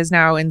patient is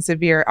now in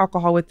severe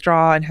alcohol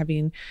withdrawal and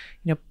having,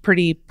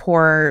 pretty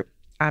poor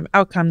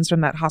outcomes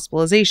from that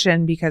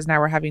hospitalization, because now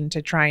we're having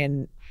to try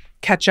and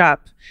catch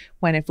up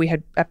when if we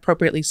had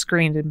appropriately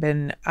screened and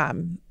been,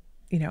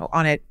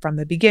 on it from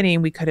the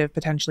beginning, we could have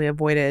potentially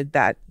avoided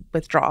that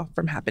withdrawal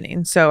from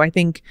happening. So I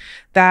think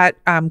that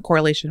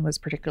correlation was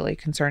particularly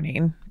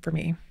concerning for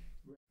me.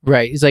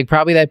 Right. It's like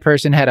probably that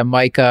person had a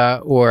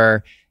MICA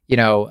or,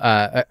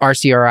 a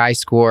RCRI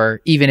score,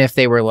 even if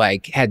they were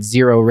had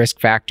 0 risk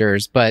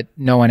factors, but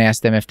no one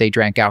asked them if they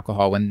drank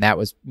alcohol when that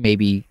was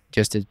maybe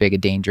just as big a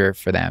danger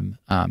for them.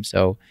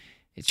 So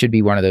it should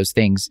be one of those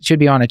things. It should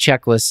be on a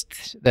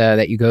checklist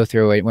that you go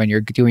through when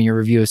you're doing your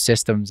review of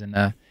systems and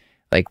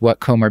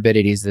what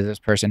comorbidities does this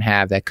person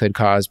have that could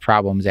cause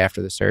problems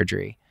after the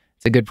surgery.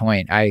 It's a good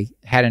point. I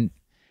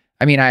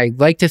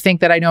like to think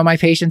that I know my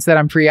patients that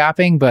I'm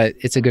pre-opping, but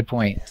it's a good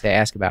point to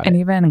ask about And it.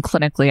 even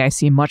clinically, I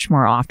see much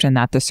more often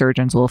that the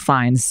surgeons will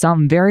find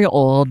some very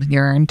old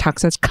urine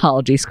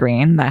toxicology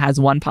screen that has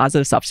one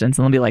positive substance,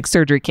 and they'll be like,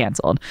 surgery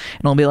canceled.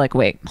 And we'll be like,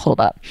 wait, hold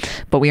up.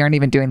 But we aren't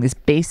even doing this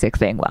basic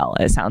thing well,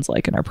 it sounds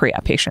like, in our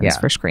pre-op patients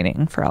for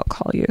screening for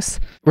alcohol use.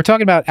 We're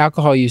talking about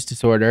alcohol use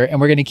disorder,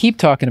 and we're going to keep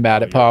talking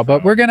about it, Paul,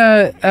 but we're going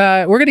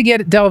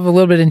to delve a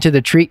little bit into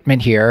the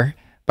treatment here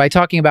by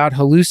talking about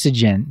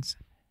hallucinogens,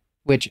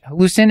 which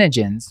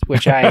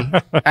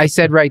I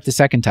said right the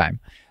second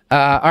time.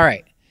 All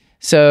right.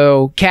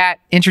 So, Kat,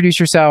 introduce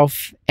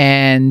yourself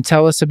and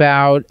tell us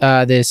about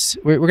this.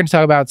 We're going to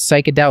talk about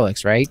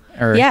psychedelics, right?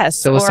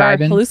 Yes,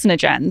 psilocybin? or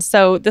hallucinogens.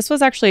 So this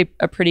was actually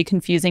a pretty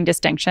confusing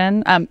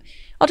distinction.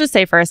 I'll just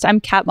say first,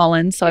 I'm Kat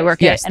Mullins, so I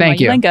work at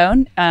NYU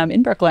Langone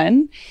in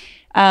Brooklyn.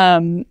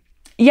 So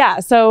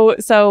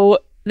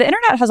the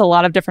internet has a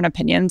lot of different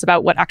opinions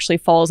about what actually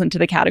falls into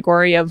the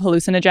category of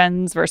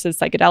hallucinogens versus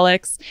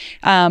psychedelics.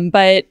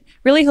 But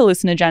really,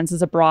 hallucinogens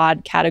is a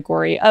broad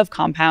category of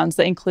compounds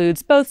that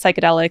includes both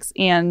psychedelics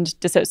and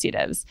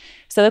dissociatives.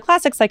 So the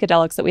classic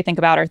psychedelics that we think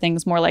about are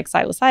things more like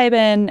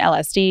psilocybin,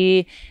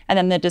 LSD, and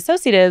then the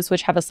dissociatives,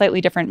 which have a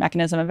slightly different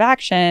mechanism of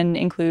action,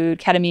 include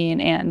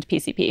ketamine and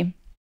PCP.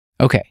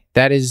 Okay,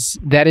 that is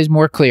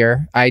more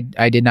clear. I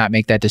did not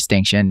make that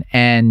distinction.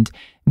 And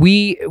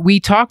we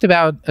talked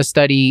about a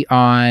study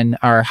on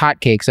our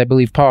hotcakes. I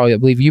believe, Paul,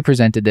 you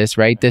presented this,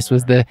 right? This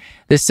was the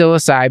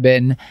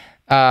psilocybin.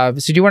 So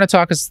do you want to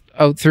talk us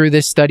through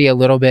this study a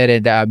little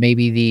bit and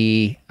maybe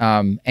the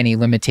any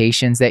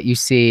limitations that you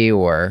see,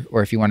 or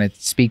if you want to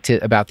speak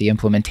about the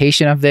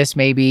implementation of this,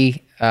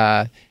 maybe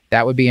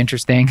that would be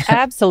interesting.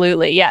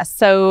 Absolutely, yes.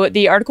 So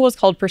the article was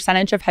called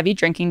Percentage of Heavy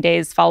Drinking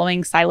Days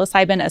Following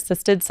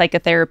Psilocybin-Assisted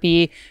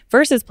Psychotherapy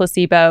versus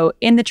Placebo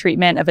in the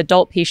Treatment of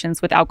Adult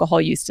Patients with Alcohol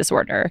Use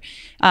Disorder.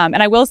 And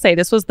I will say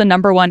this was the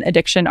 #1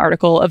 addiction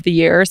article of the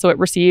year, so it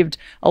received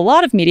a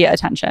lot of media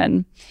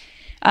attention.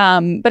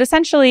 But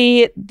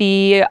essentially,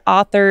 the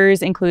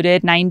authors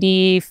included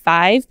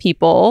 95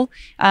 people.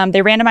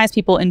 They randomized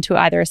people into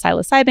either a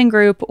psilocybin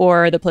group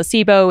or the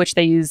placebo, which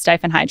they used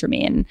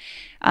diphenhydramine.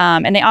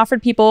 And they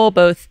offered people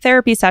both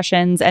therapy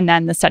sessions and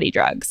then the study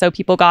drug. So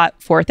people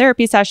got 4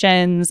 therapy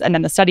sessions and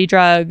then the study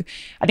drug.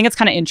 I think it's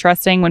kind of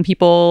interesting when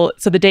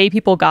the day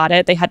people got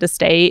it, they had to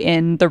stay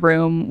in the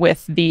room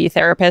with the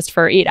therapist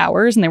for 8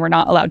 hours and they were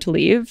not allowed to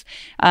leave.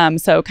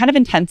 So kind of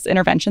intense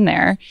intervention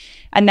there.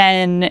 And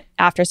then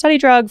after study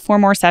drug, 4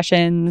 more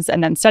sessions,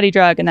 and then study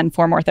drug, and then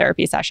 4 more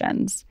therapy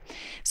sessions.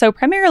 So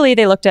primarily,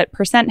 they looked at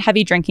percent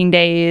heavy drinking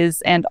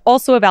days and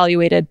also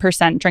evaluated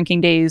percent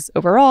drinking days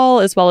overall,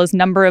 as well as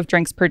number of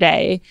drinks per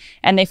day.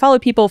 And they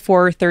followed people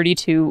for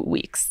 32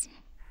 weeks.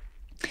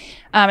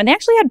 And they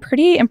actually had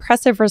pretty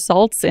impressive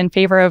results in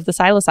favor of the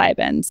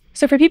psilocybins.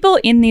 So for people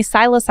in the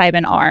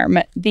psilocybin arm,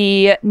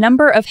 the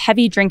number of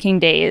heavy drinking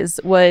days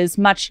was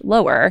much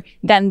lower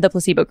than the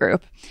placebo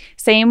group.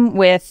 Same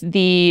with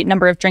the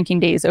number of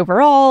drinking days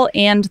overall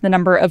and the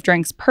number of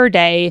drinks per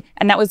day,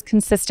 and that was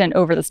consistent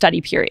over the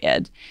study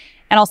period.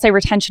 And I'll say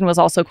retention was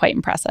also quite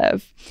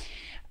impressive.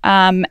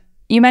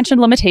 You mentioned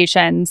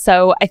limitations.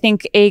 So I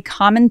think a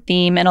common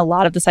theme in a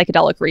lot of the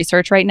psychedelic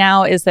research right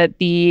now is that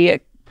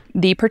the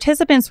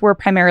participants were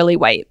primarily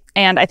white.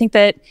 And I think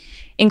that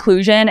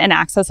inclusion and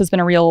access has been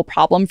a real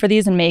problem for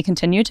these and may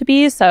continue to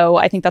be. So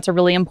I think that's a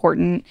really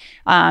important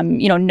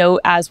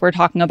note as we're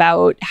talking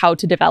about how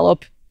to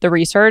develop the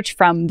research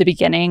from the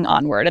beginning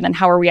onward. And then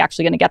how are we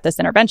actually going to get this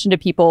intervention to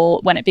people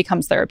when it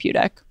becomes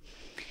therapeutic?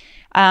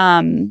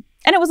 And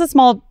it was a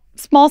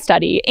small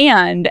study,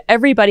 and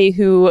everybody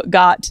who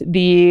got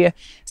the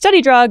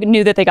study drug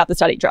knew that they got the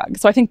study drug.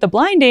 So I think the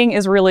blinding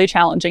is really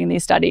challenging in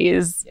these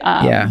studies.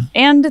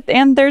 And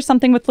there's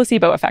something with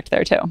placebo effect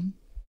there too.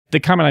 The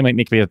comment I might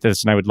make about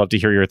this, and I would love to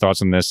hear your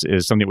thoughts on this,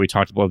 is something that we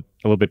talked about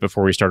a little bit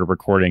before we started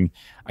recording.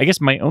 I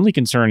guess my only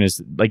concern is,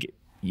 like,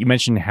 you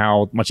mentioned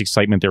how much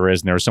excitement there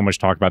is, and there was so much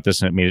talk about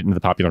this, and it made it into the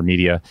popular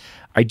media.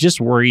 I just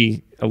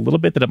worry a little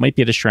bit that it might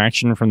be a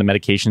distraction from the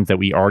medications that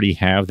we already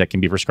have that can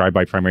be prescribed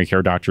by primary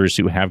care doctors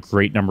who have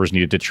great numbers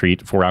needed to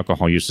treat for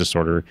alcohol use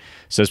disorder.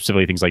 So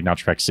specifically things like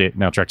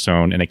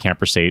naltrexone and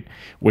acamprosate,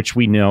 which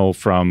we know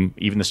from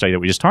even the study that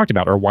we just talked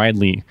about are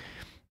widely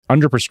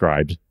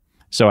underprescribed.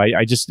 So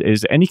I just,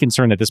 is any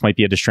concern that this might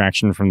be a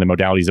distraction from the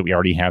modalities that we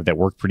already have that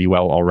work pretty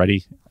well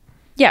already?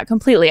 Yeah,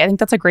 completely. I think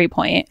that's a great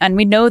point. And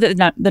we know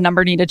that the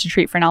number needed to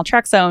treat for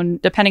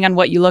naltrexone, depending on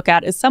what you look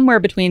at, is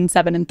somewhere between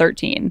 7 and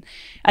 13.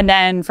 And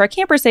then for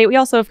acamprosate, we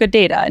also have good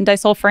data. And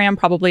disulfiram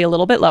probably a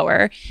little bit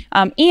lower.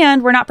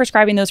 And we're not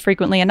prescribing those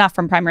frequently enough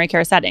from primary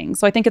care settings.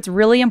 So I think it's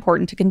really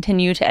important to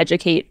continue to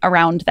educate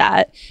around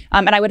that.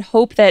 And I would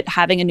hope that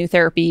having a new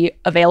therapy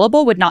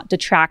available would not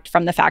detract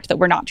from the fact that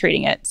we're not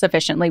treating it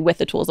sufficiently with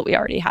the tools that we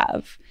already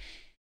have.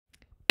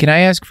 Can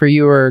I ask for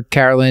you or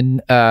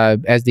Carolyn,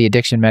 as the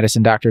addiction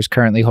medicine doctors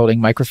currently holding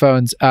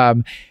microphones,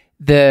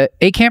 the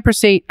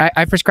acamprosate,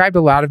 I prescribed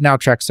a lot of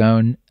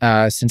naltrexone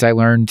since I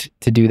learned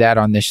to do that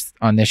on this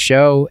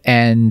show,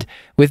 and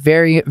with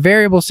very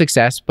variable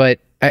success. But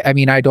I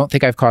mean, I don't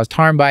think I've caused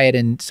harm by it,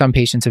 and some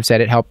patients have said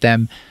it helped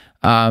them.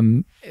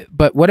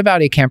 But what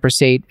about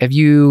acamprosate? Have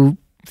you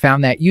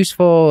found that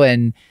useful?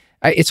 And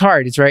it's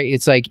hard. It's right.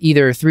 It's like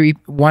either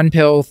 1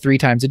 pill 3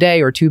 times a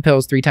day or 2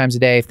 pills 3 times a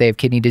day if they have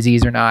kidney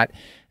disease or not.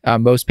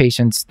 Most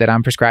patients that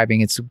I'm prescribing,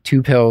 it's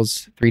 2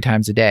 pills 3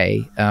 times a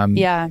day.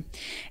 I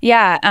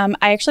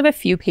actually have a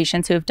few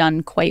patients who have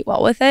done quite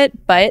well with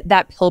it, but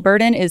that pill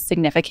burden is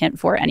significant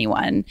for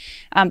anyone.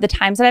 The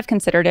times that I've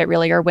considered it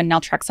really are when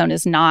naltrexone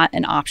is not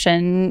an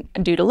option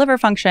due to liver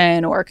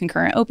function or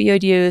concurrent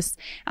opioid use.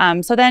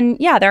 So then,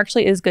 there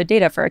actually is good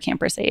data for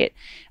acamprosate.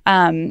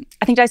 I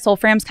think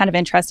disulfiram is kind of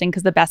interesting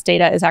because the best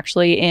data is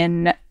actually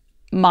in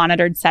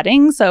monitored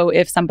settings. So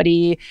if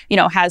somebody,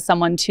 has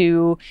someone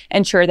to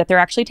ensure that they're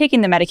actually taking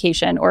the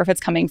medication, or if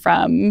it's coming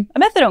from a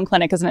methadone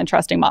clinic is an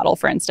interesting model,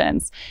 for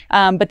instance.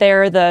 But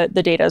there, the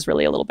data is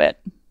really a little bit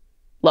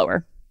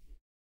lower.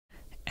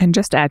 And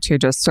just to add to,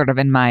 just sort of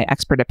in my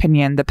expert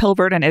opinion, the pill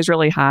burden is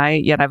really high,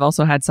 yet I've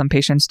also had some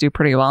patients do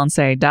pretty well and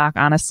say, Doc,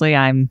 honestly,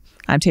 I'm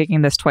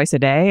taking this twice a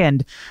day.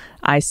 And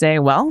I say,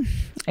 well,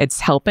 it's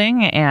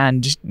helping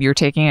and you're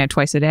taking it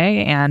twice a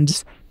day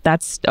and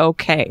that's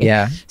okay.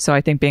 Yeah. So I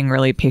think being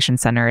really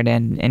patient-centered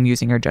and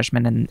using your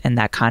judgment in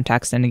that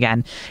context. And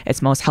again,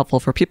 it's most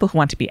helpful for people who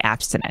want to be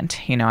abstinent.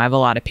 I have a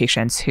lot of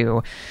patients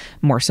who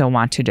more so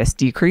want to just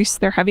decrease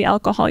their heavy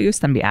alcohol use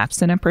than be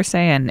abstinent per se.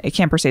 And it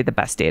can't per se the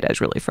best data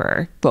is really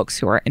for folks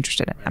who are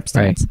interested in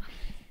abstinence.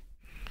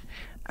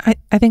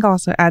 I think I'll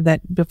also add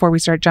that before we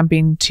start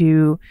jumping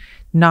to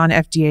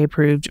non-FDA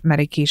approved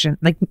medication,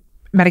 like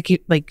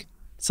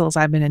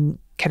psilocybin and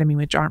ketamine,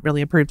 which aren't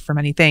really approved for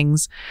many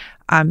things.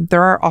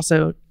 There are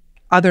also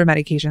other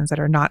medications that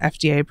are not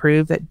FDA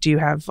approved that do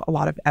have a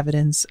lot of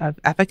evidence of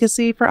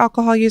efficacy for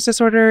alcohol use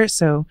disorder.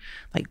 So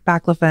like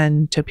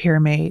baclofen,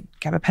 topiramate,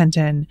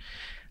 gabapentin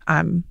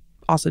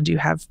also do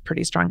have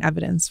pretty strong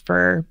evidence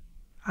for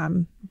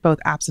both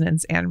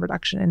abstinence and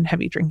reduction in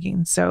heavy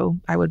drinking. So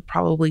I would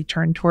probably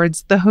turn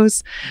towards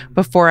those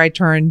before I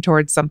turn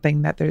towards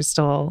something that there's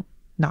still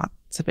not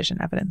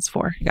sufficient evidence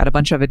for. You got a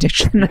bunch of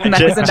addiction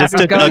medicine just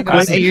doctors going on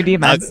quick- AUD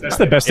meds. That's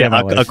the best day of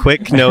my life. A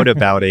quick note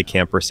about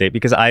acamprosate,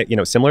 because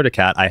similar to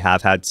Kat, I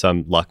have had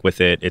some luck with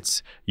it.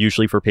 It's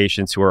usually for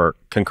patients who are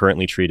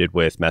concurrently treated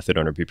with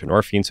methadone or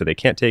buprenorphine, so they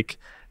can't take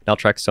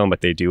naltrexone,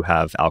 but they do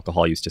have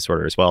alcohol use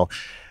disorder as well.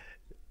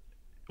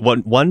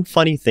 One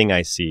funny thing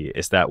I see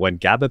is that when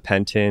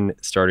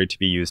gabapentin started to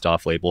be used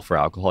off-label for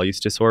alcohol use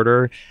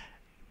disorder,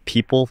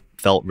 people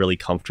felt really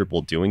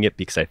comfortable doing it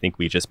because I think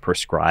we just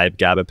prescribe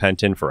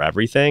gabapentin for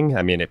everything.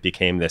 I mean, it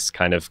became this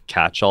kind of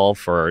catch-all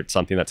for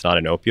something that's not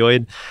an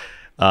opioid.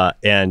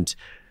 And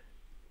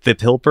the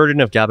pill burden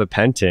of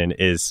gabapentin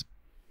is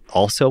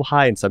also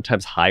high and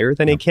sometimes higher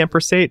than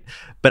acamprosate.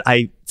 But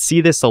I see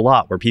this a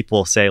lot where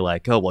people say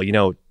like, oh,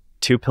 well,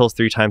 2 pills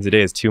 3 times a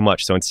day is too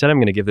much. So instead I'm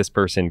going to give this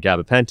person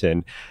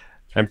gabapentin.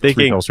 I'm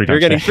thinking you're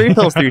getting 3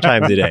 pills 3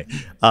 times a day.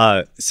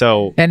 And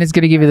it's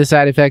going to give you the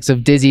side effects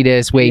of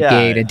dizziness, weight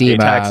gain,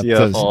 edema,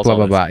 ataxia, blah,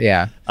 blah, blah.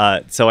 Yeah.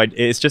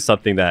 It's just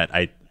something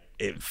that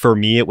for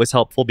me, it was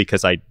helpful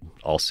because I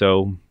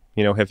also,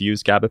 have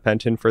used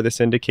gabapentin for this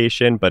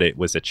indication, but it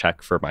was a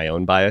check for my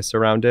own bias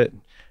around it.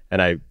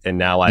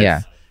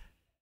 Yeah.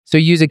 So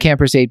use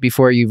acamprosate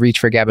before you reach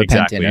for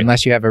gabapentin,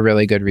 unless you have a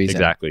really good reason.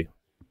 Exactly.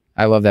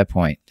 I love that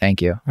point.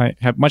 Thank you. I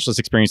have much less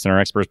experience than our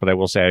experts, but I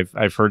will say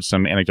I've heard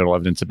some anecdotal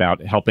evidence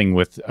about helping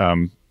with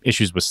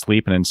issues with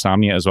sleep and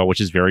insomnia as well, which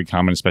is very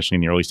common, especially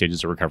in the early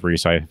stages of recovery.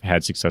 So I've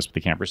had success with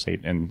the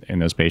acamprosate in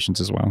those patients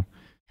as well.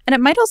 And it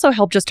might also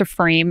help just to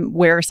frame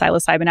where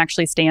psilocybin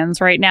actually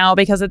stands right now,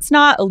 because it's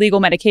not a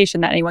legal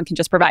medication that anyone can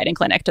just provide in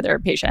clinic to their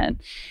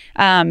patient.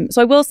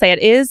 So I will say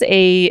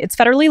it's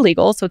federally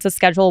legal, so it's a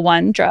Schedule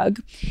I drug.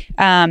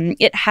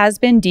 It has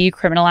been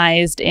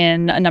decriminalized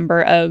in a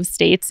number of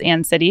states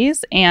and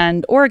cities,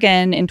 and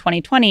Oregon in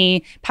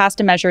 2020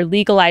 passed a measure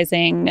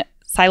legalizing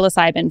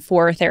psilocybin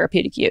for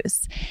therapeutic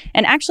use.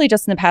 And actually,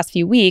 just in the past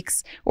few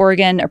weeks,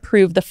 Oregon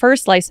approved the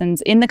first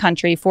license in the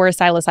country for a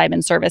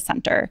psilocybin service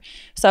center.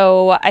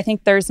 So I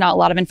think there's not a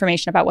lot of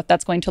information about what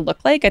that's going to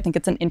look like. I think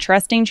it's an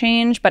interesting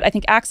change, but I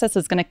think access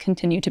is going to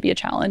continue to be a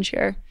challenge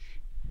here.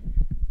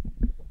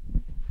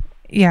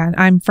 Yeah,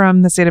 I'm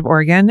from the state of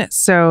Oregon,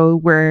 so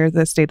we're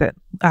the state that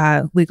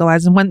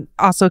legalized. And one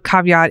also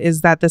caveat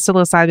is that the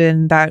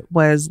psilocybin that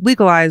was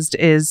legalized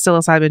is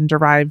psilocybin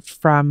derived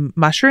from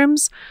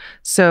mushrooms.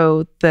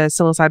 So the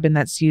psilocybin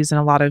that's used in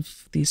a lot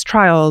of these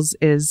trials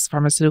is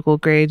pharmaceutical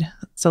grade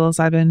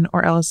psilocybin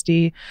or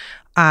LSD.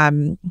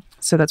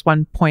 So that's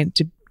one point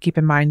to keep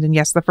in mind. And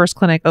yes, the first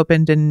clinic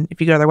opened, and if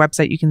you go to their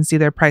website, you can see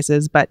their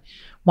prices, but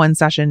one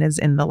session is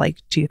in the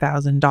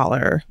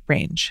 $2,000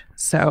 range.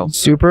 So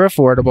super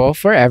affordable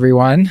for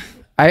everyone.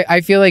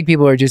 I feel like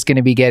people are just going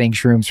to be getting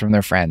shrooms from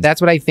their friends.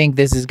 That's what I think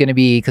this is going to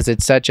be, because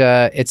it's such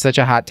a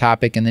hot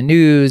topic in the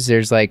news.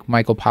 There's like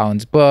Michael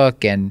Pollan's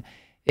book, and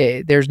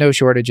there's no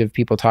shortage of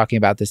people talking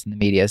about this in the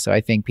media. So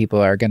I think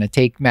people are going to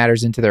take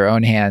matters into their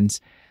own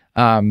hands,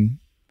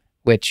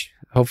 which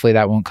hopefully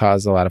that won't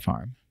cause a lot of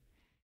harm.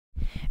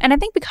 And I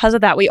think because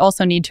of that, we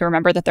also need to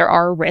remember that there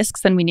are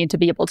risks, and we need to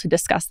be able to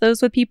discuss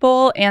those with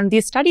people. And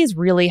these studies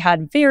really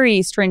had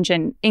very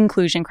stringent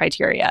inclusion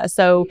criteria.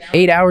 So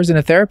 8 hours in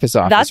a therapist's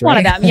office, that's one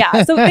of them.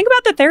 Yeah. So think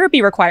about the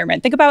therapy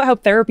requirement. Think about how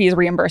therapy is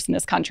reimbursed in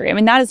this country. I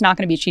mean, that is not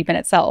going to be cheap in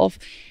itself.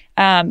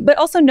 But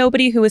also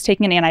nobody who is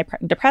taking an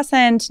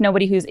antidepressant,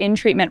 nobody who's in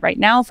treatment right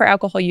now for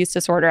alcohol use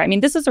disorder. I mean,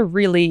 this is a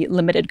really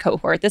limited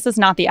cohort. This is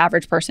not the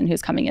average person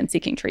who's coming in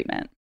seeking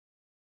treatment.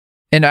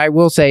 And I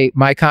will say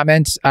my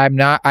comments, I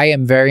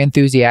am very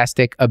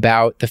enthusiastic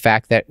about the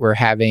fact that we're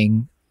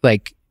having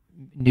like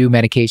new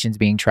medications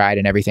being tried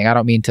and everything. I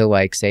don't mean to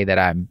like say that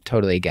I'm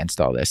totally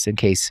against all this, in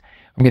case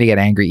I'm going to get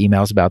angry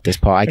emails about this,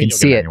 Paul. I can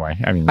see it.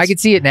 Anyway. I can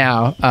see it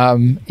now.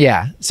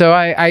 Yeah. So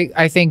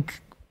I think,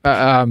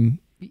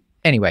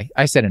 anyway,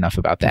 I said enough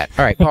about that.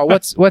 All right, Paul,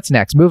 what's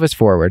next? Move us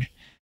forward.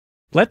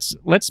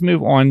 Let's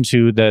move on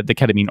to the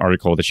ketamine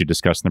article that you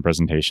discussed in the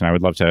presentation. I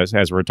would love to,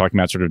 as we're talking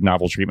about sort of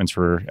novel treatments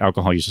for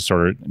alcohol use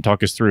disorder,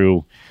 talk us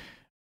through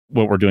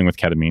what we're doing with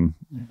ketamine,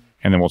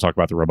 and then we'll talk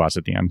about the robots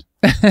at the end.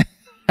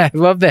 I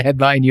love the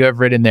headline you have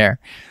written there.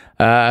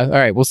 All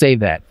right, we'll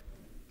save that.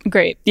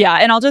 Great. Yeah.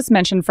 And I'll just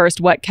mention first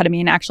what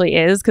ketamine actually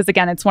is, because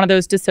again, it's one of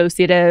those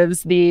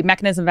dissociatives. The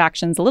mechanism of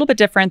action is a little bit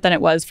different than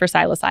it was for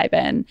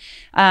psilocybin.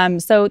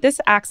 So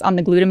this acts on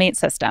the glutamate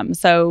system.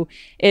 So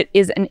it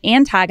is an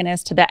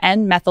antagonist to the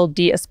N-methyl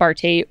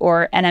D-aspartate,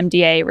 or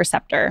NMDA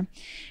receptor.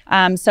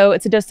 So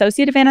it's a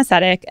dissociative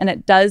anesthetic, and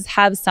it does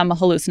have some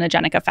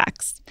hallucinogenic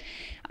effects.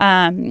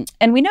 And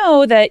we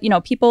know that,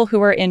 people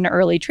who are in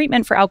early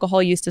treatment for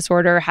alcohol use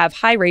disorder have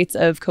high rates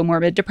of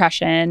comorbid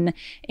depression,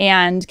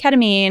 and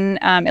ketamine,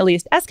 at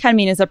least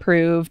esketamine, is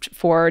approved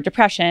for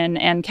depression,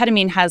 and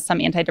ketamine has some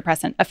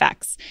antidepressant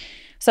effects.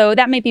 So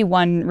that may be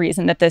one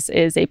reason that this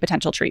is a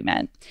potential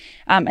treatment.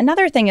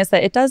 Another thing is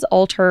that it does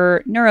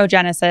alter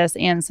neurogenesis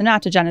and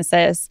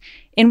synaptogenesis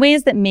in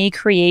ways that may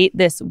create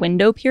this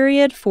window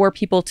period for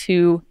people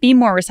to be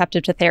more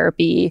receptive to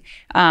therapy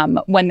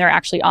when they're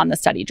actually on the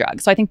study drug.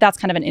 So I think that's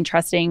kind of an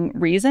interesting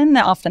reason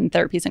that often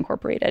therapy is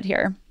incorporated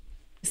here.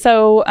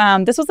 So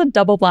this was a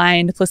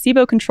double-blind,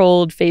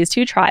 placebo-controlled phase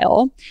 2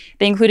 trial.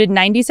 They included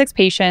 96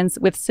 patients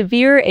with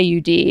severe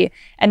AUD,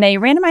 and they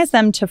randomized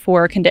them to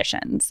 4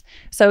 conditions.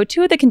 So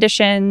 2 of the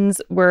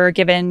conditions were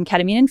given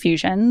ketamine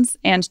infusions,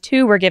 and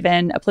 2 were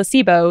given a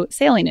placebo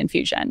saline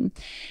infusion.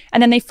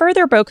 And then they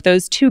further broke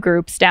those 2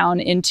 groups down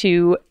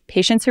into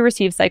patients who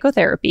received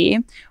psychotherapy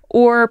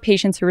or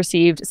patients who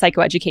received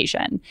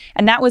psychoeducation.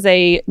 And that was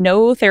a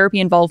no therapy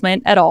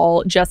involvement at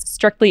all, just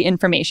strictly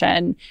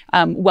information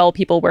while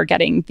people were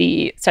getting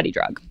the study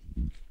drug.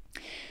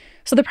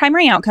 So the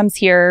primary outcomes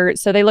here,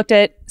 so they looked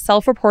at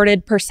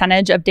self-reported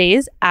percentage of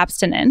days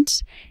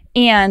abstinent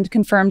and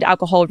confirmed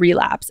alcohol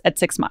relapse at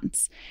 6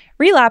 months.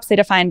 Relapse they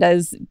defined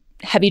as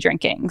heavy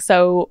drinking.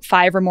 So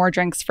 5 or more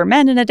drinks for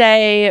men in a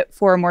day,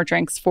 4 or more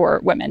drinks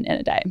for women in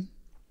a day.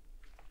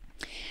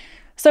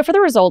 So for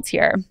the results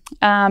here,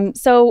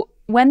 so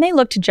when they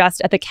looked just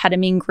at the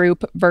ketamine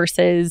group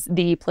versus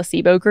the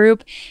placebo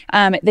group,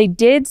 they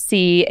did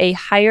see a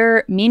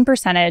higher mean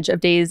percentage of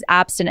days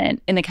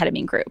abstinent in the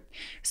ketamine group.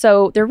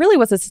 So there really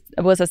was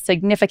a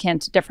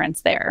significant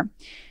difference there.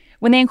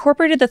 When they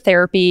incorporated the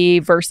therapy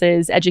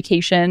versus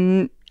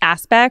education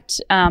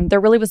aspect,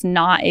 there really was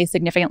not a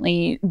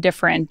significantly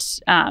different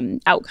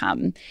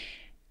outcome.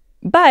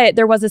 But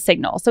there was a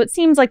signal. So it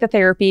seems like the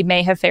therapy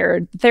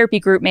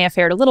group may have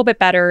fared a little bit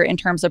better in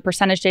terms of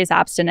percentage days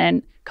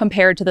abstinent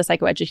compared to the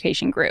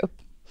psychoeducation group.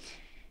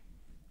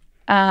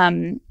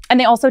 And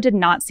they also did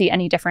not see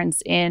any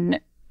difference in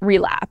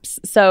relapse.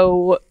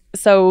 So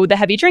the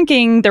heavy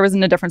drinking, there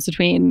wasn't a difference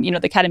between,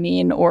 the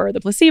ketamine or the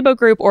placebo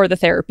group or the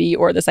therapy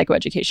or the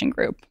psychoeducation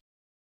group.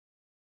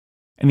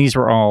 And these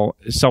were all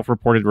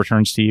self-reported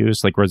returns to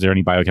use? Like, was there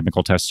any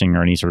biochemical testing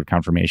or any sort of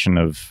confirmation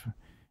of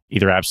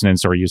either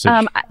abstinence or usage?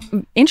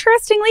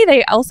 Interestingly,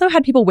 they also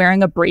had people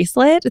wearing a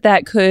bracelet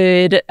that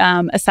could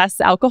assess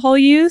alcohol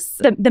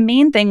use. The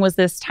main thing was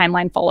this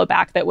timeline follow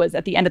back that was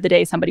at the end of the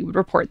day, somebody would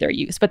report their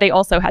use. But they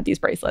also had these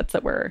bracelets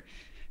that were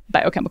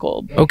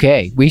biochemical.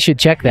 Okay, we should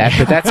check that.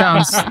 But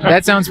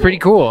that sounds pretty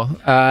cool.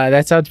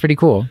 That sounds pretty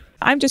cool.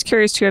 I'm just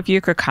curious, too, if you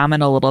could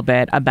comment a little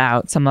bit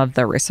about some of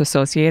the risks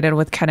associated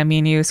with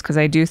ketamine use, because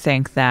I do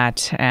think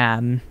that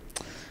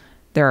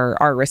there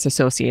are risks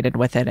associated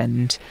with it.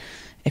 And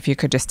if you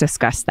could just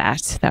discuss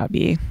that, that would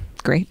be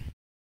great.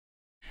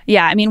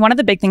 Yeah, I mean, one of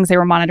the big things they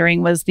were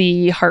monitoring was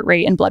the heart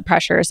rate and blood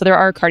pressure. So there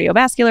are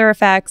cardiovascular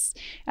effects.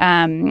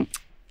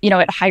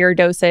 At higher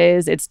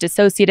doses, it's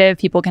dissociative.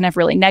 People can have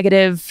really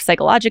negative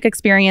psychologic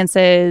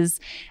experiences.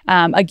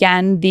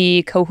 Again,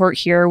 the cohort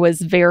here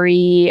was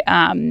very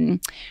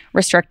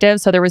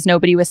restrictive. So there was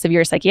nobody with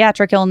severe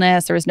psychiatric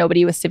illness. There was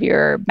nobody with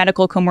severe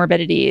medical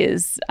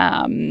comorbidities.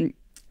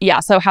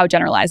 So how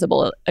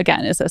generalizable,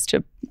 again, is this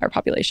to our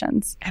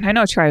populations? And I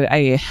know, too,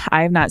 I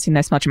have not seen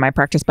this much in my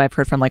practice, but I've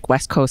heard from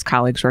West Coast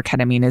colleagues where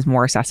ketamine is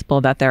more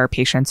accessible, that there are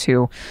patients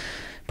who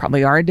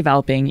probably are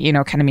developing,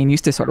 ketamine use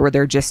disorder, where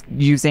they're just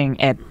using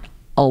it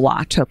a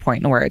lot to a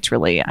point where it's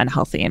really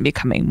unhealthy and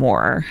becoming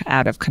more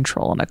out of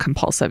control and a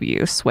compulsive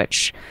use,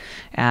 which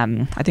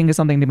I think is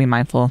something to be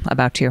mindful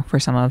about, too, for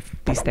some of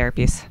these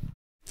therapies.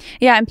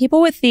 Yeah, and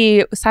people with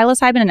the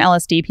psilocybin and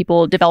LSD,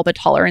 people develop a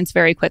tolerance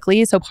very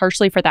quickly. So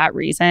partially for that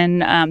reason,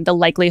 the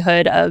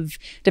likelihood of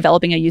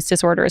developing a use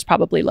disorder is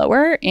probably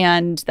lower.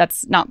 And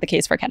that's not the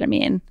case for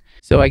ketamine.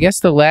 So I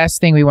guess the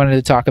last thing we wanted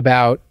to talk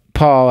about,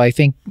 Paul, I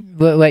think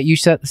let you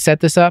set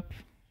this up.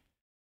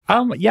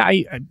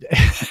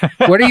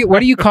 What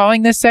are you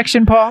calling this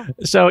section, Paul?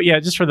 So yeah,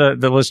 just for the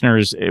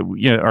listeners,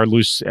 our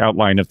loose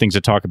outline of things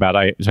to talk about,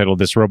 I titled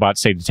this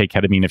 "Robots Say to Take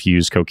Ketamine If You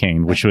Use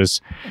Cocaine," which was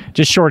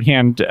just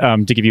shorthand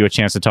to give you a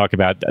chance to talk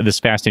about this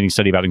fascinating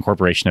study about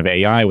incorporation of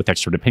AI with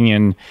expert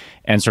opinion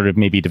and sort of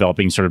maybe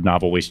developing sort of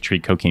novel ways to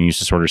treat cocaine use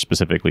disorder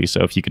specifically.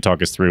 So if you could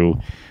talk us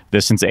through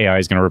this, since AI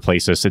is going to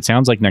replace us, it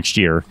sounds like next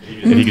year.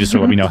 If you could just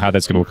sort of let me know how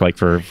that's going to look like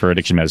for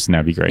addiction medicine,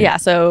 that'd be great. Yeah.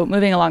 So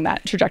moving along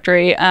that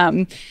trajectory.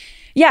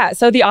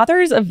 So the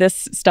authors of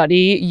this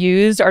study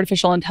used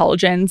artificial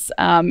intelligence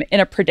in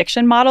a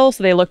prediction model.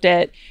 So they looked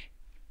at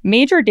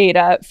major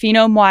data,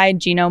 phenome-wide,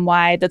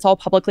 genome-wide, that's all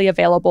publicly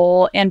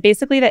available. And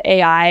basically the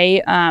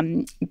AI,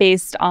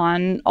 based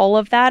on all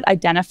of that,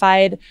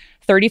 identified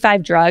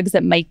 35 drugs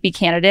that might be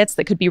candidates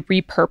that could be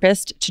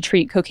repurposed to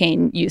treat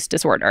cocaine use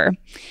disorder.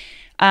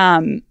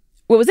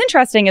 What was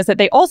interesting is that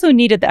they also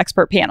needed the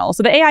expert panel.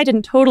 So the AI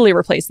didn't totally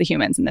replace the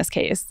humans in this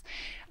case.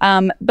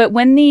 But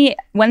when the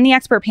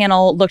expert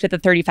panel looked at the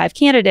 35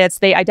 candidates,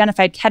 they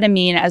identified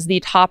ketamine as the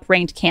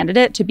top-ranked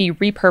candidate to be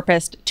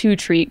repurposed to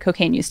treat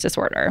cocaine use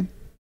disorder.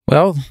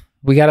 Well,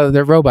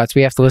 they're robots.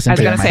 We have to listen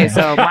to them. I was going to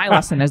say, so my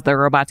lesson is the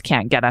robots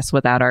can't get us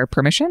without our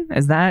permission.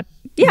 Is that?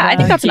 Yeah, I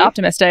think that's an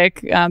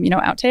optimistic,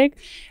 outtake.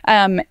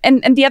 And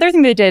the other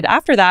thing they did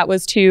after that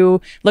was to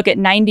look at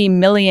 90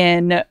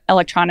 million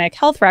electronic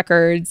health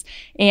records,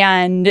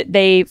 and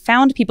they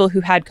found people who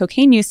had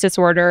cocaine use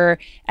disorder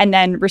and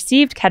then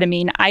received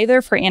ketamine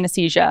either for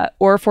anesthesia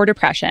or for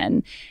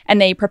depression, and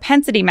they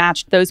propensity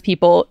matched those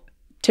people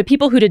to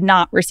people who did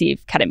not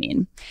receive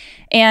ketamine.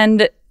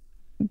 And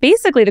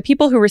basically the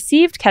people who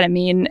received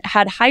ketamine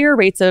had higher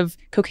rates of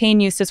cocaine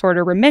use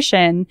disorder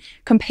remission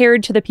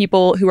compared to the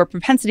people who were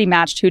propensity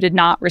matched who did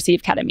not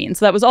receive ketamine.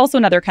 So that was also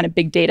another kind of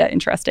big data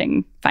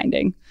interesting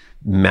finding.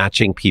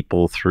 Matching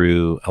people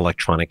through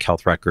electronic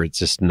health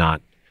records is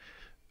not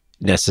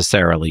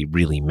necessarily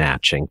really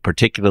matching,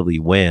 particularly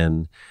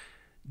when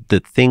the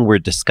thing we're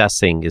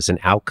discussing is an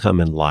outcome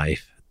in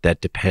life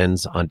that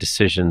depends on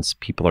decisions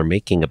people are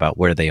making about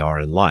where they are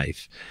in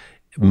life,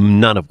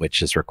 none of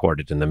which is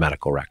recorded in the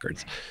medical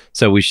records.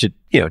 So we should,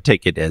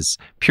 take it as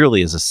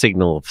purely as a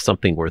signal of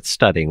something worth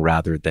studying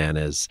rather than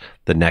as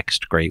the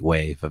next great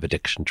wave of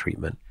addiction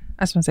treatment.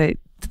 I just want to say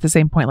to the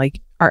same point,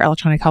 like our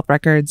electronic health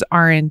records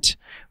aren't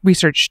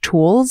research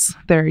tools.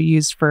 They're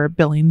used for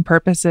billing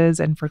purposes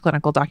and for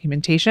clinical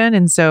documentation.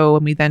 And so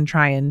when we then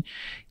try and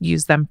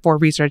use them for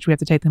research, we have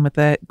to take them with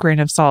a grain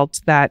of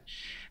salt that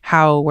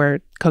where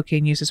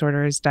cocaine use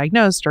disorder is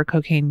diagnosed or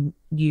cocaine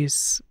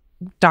use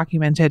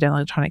documented in an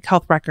electronic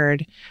health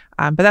record.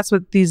 But that's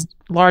what these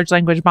large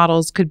language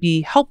models could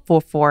be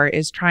helpful for,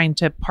 is trying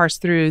to parse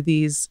through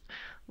these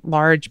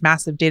large,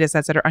 massive data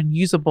sets that are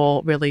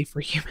unusable really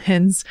for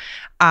humans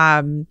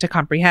to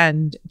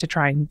comprehend, to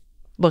try and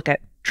look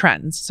at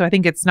trends. So I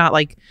think it's not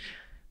like,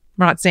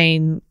 we're not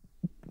saying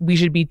we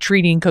should be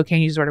treating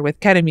cocaine use disorder with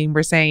ketamine.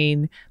 We're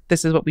saying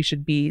this is what we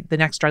should be, the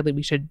next drug that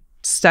we should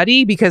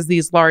study, because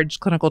these large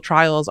clinical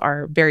trials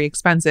are very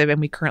expensive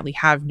and we currently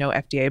have no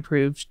FDA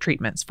approved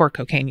treatments for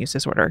cocaine use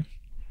disorder.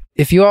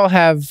 If you all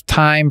have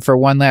time for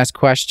one last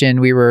question,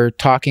 we were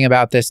talking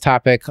about this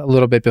topic a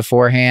little bit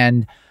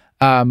beforehand.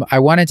 I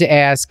wanted to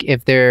ask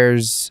if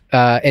there's,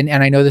 and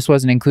I know this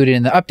wasn't included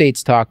in the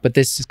updates talk, but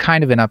this is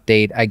kind of an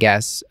update, I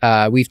guess.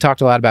 We've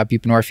talked a lot about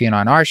buprenorphine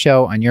on our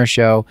show, on your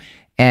show,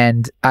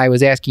 and I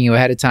was asking you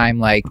ahead of time,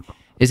 like,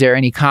 is there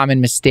any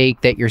common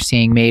mistake that you're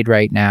seeing made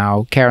right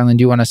now? Carolyn,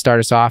 do you want to start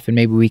us off, and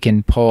maybe we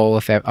can poll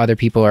if other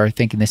people are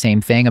thinking the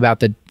same thing about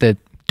the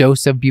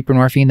dose of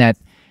buprenorphine that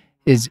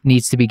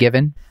needs to be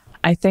given?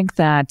 I think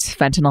that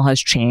fentanyl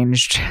has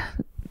changed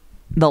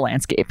the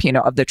landscape,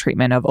 of the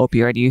treatment of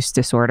opioid use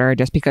disorder,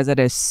 just because it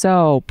is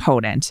so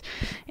potent.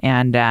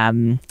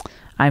 And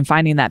I'm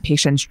finding that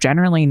patients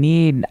generally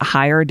need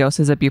higher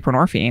doses of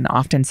buprenorphine,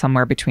 often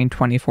somewhere between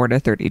 24 to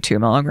 32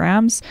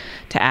 milligrams,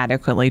 to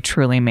adequately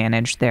truly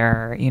manage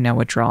their,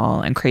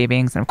 withdrawal and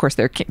cravings. And of course,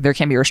 there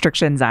can be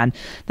restrictions on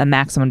the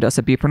maximum dose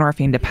of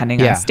buprenorphine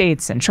depending on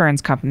states,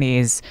 insurance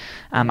companies.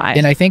 And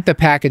I think the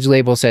package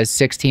label says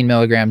 16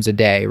 milligrams a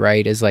day,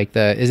 right?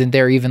 Isn't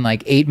there even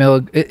like 8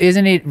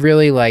 isn't it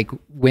really like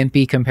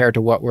wimpy compared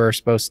to what we're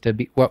supposed to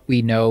be, what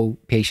we know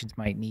patients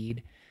might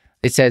need?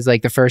 It says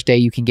like the first day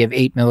you can give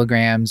 8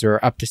 milligrams or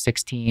up to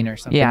 16 or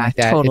something like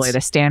that. Yeah, totally. The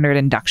standard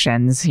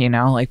inductions,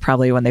 like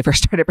probably when they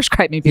first started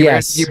prescribing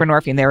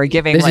buprenorphine, they were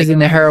giving this is in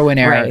the heroin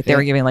era. Right. They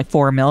were giving like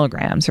 4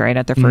 milligrams, right,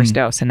 at their first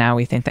dose. And now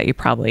we think that you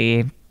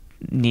probably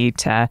you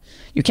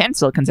can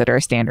still consider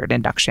a standard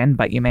induction,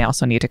 but you may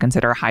also need to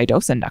consider a high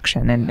dose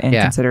induction and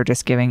consider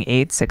just giving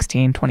 8,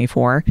 16,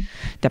 24,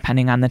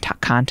 depending on the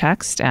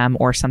context.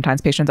 Or sometimes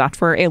patients opt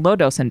for a low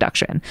dose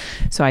induction.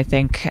 So I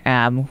think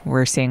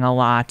we're seeing a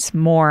lot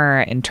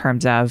more in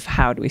terms of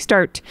how do we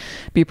start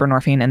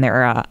buprenorphine in the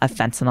era of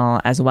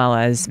fentanyl, as well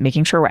as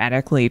making sure we're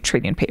adequately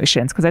treating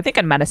patients. Because I think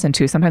in medicine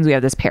too, sometimes we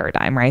have this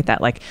paradigm, right, that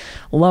like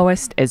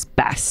lowest is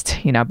best,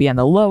 be on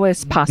the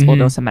lowest possible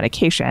dose of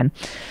medication.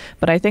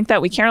 But I think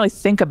that we can't really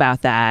think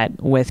about that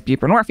with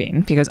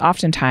buprenorphine, because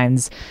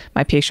oftentimes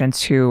my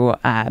patients who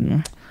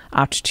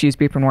opt to use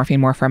buprenorphine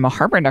more from a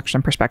harm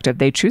reduction perspective,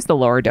 they choose the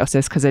lower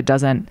doses because it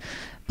doesn't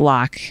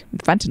block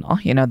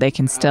fentanyl. They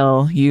can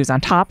still use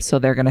on top. So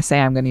they're going to say,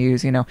 I'm going to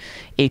use,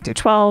 8 to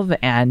 12.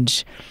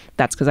 And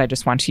that's because I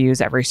just want to use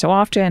every so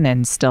often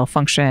and still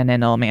function,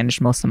 and it'll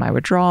manage most of my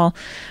withdrawal,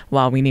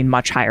 while we need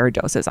much higher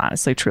doses,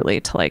 honestly, truly,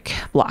 to like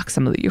block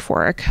some of the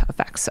euphoric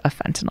effects of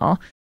fentanyl.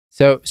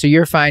 So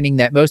you're finding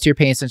that most of your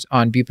patients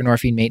on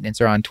buprenorphine maintenance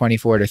are on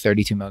 24 to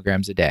 32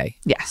 milligrams a day.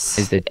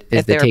 Yes.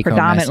 If they're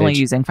predominantly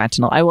using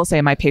fentanyl. I will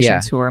say my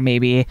patients who are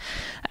maybe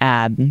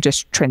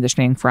just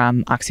transitioning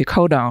from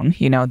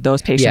oxycodone,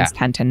 those patients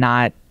tend to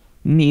not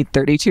need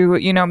 32,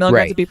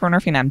 milligrams of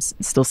buprenorphine. I'm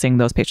still seeing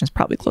those patients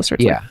probably closer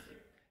to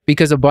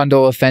because a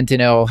bundle of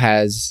fentanyl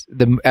has,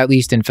 at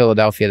least in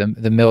Philadelphia,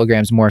 the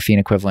milligrams morphine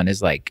equivalent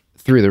is like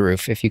through the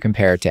roof if you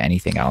compare it to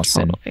anything else.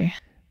 Totally.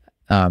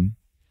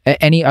 And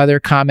any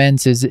other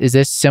comments? Is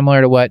this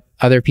similar to what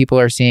other people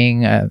are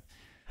seeing?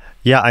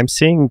 Yeah, I'm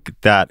seeing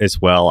that as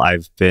well.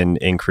 I've been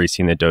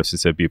increasing the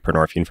doses of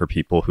buprenorphine for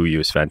people who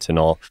use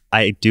fentanyl.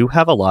 I do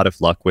have a lot of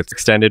luck with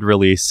extended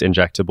release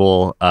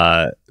injectable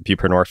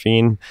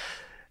buprenorphine.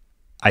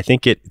 I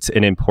think it's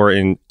an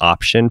important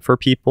option for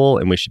people,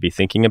 and we should be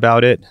thinking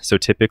about it. So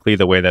typically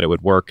the way that it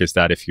would work is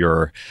that if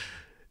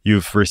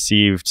you've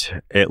received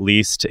at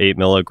least 8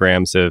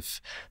 milligrams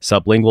of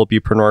sublingual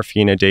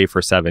buprenorphine a day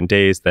for 7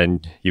 days, then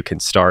you can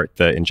start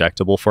the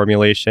injectable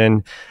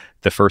formulation.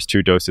 The first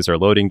 2 doses are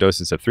loading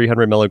doses of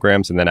 300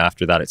 milligrams, and then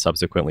after that, it's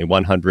subsequently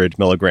 100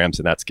 milligrams,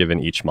 and that's given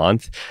each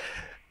month.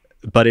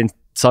 But in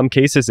some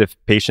cases, if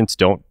patients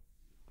don't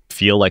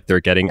feel like they're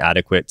getting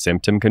adequate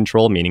symptom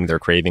control, meaning their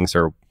cravings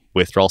or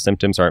withdrawal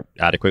symptoms aren't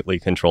adequately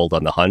controlled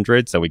on the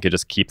 100, so we could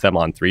just keep them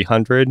on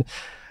 300.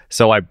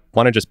 So I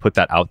want to just put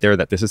that out there,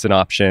 that this is an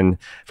option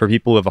for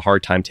people who have a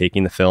hard time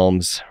taking the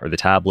films or the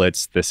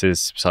tablets. This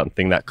is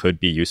something that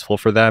could be useful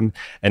for them.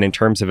 And in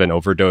terms of an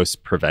overdose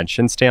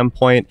prevention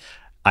standpoint,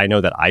 I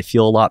know that I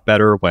feel a lot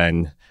better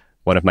when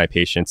one of my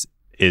patients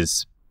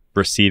is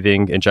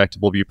receiving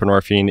injectable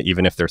buprenorphine,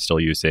 even if they're still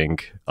using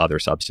other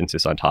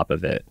substances on top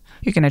of it.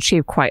 You can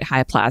achieve quite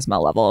high plasma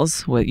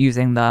levels with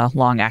using the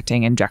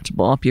long-acting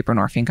injectable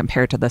buprenorphine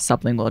compared to the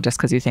sublingual, just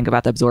because you think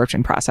about the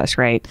absorption process,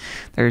 right?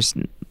 There's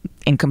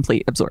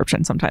incomplete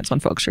absorption sometimes when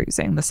folks are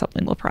using the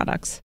sublingual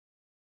products.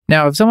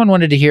 Now, if someone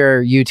wanted to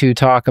hear you two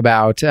talk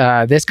about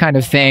this kind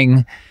of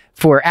thing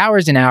for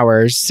hours and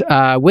hours,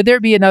 would there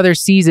be another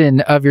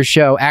season of your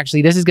show?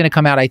 Actually, this is going to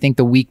come out, I think,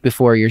 the week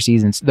before your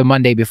season, the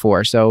Monday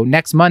before. So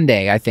next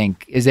Monday, I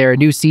think. Is there a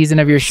new season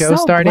of your show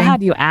starting? So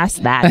glad you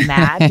asked that,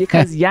 Matt,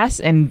 because yes,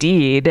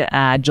 indeed,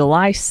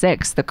 July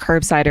 6th, the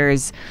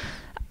Curbsiders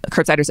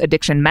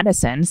Addiction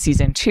Medicine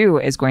Season 2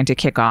 is going to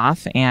kick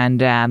off,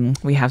 and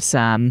we have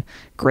some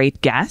great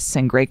guests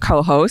and great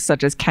co-hosts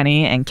such as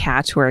Kenny and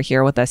Kat who are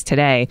here with us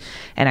today.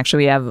 And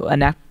actually we have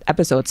an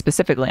episode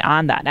specifically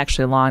on that,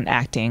 actually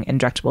long-acting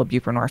injectable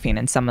buprenorphine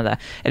and some of the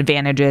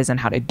advantages and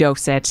how to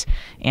dose it,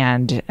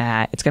 and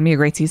it's going to be a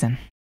great season.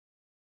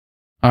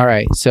 All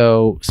right,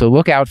 so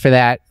look out for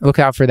that. Look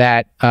out for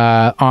that.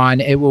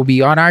 It will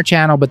be on our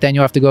channel, but then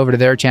you'll have to go over to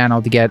their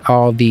channel to get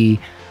all the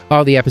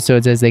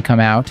episodes as they come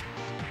out.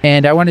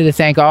 And I wanted to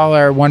thank all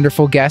our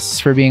wonderful guests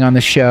for being on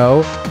the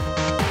show.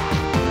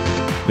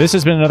 This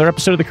has been another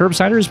episode of the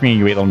Curbsiders, bringing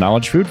you a little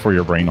knowledge food for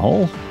your brain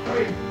hole.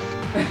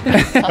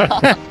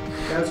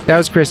 That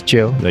was Chris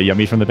Chu. The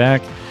yummy from the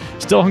back.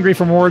 Still hungry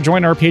for more?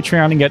 Join our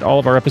Patreon and get all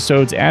of our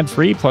episodes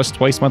ad-free, plus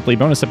twice monthly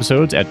bonus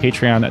episodes at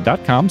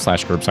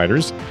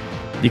patreon.com/Curbsiders.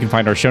 You can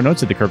find our show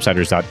notes at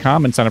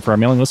thecurbsiders.com and sign up for our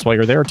mailing list while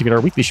you're there to get our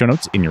weekly show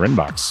notes in your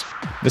inbox.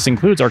 This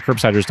includes our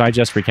Curbsiders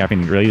Digest,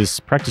 recapping the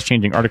latest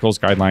practice-changing articles,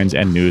 guidelines,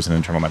 and news in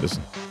internal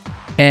medicine.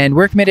 And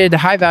we're committed to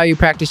high-value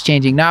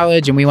practice-changing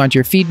knowledge, and we want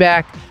your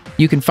feedback.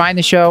 You can find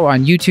the show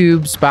on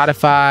YouTube,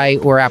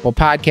 Spotify, or Apple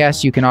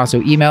Podcasts. You can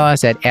also email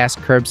us at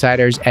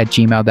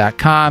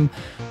askcurbsiders@gmail.com.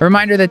 A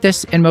reminder that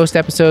this and most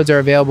episodes are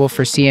available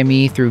for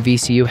CME through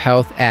VCU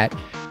Health at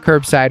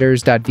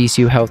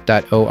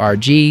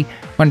curbsiders.vcuhealth.org.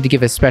 Wanted to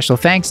give a special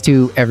thanks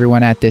to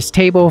everyone at this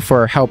table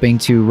for helping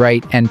to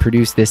write and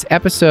produce this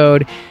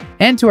episode,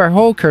 and to our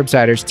whole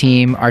Curbsiders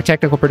team. Our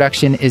technical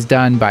production is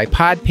done by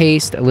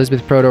Podpaste.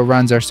 Elizabeth Proto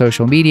runs our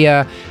social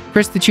media.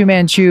 Chris the Chew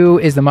Man Chew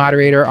is the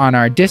moderator on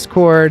our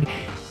Discord,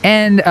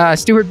 and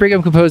Stuart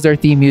Brigham composed our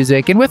theme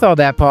music. And with all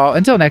that, Paul,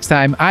 until next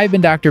time, I've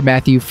been Dr.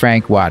 Matthew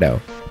Frank Watto.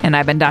 And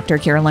I've been Dr.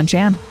 Carolyn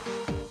Chan.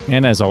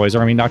 And as always,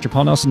 Dr.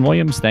 Paul Nelson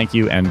Williams, thank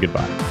you and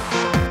goodbye.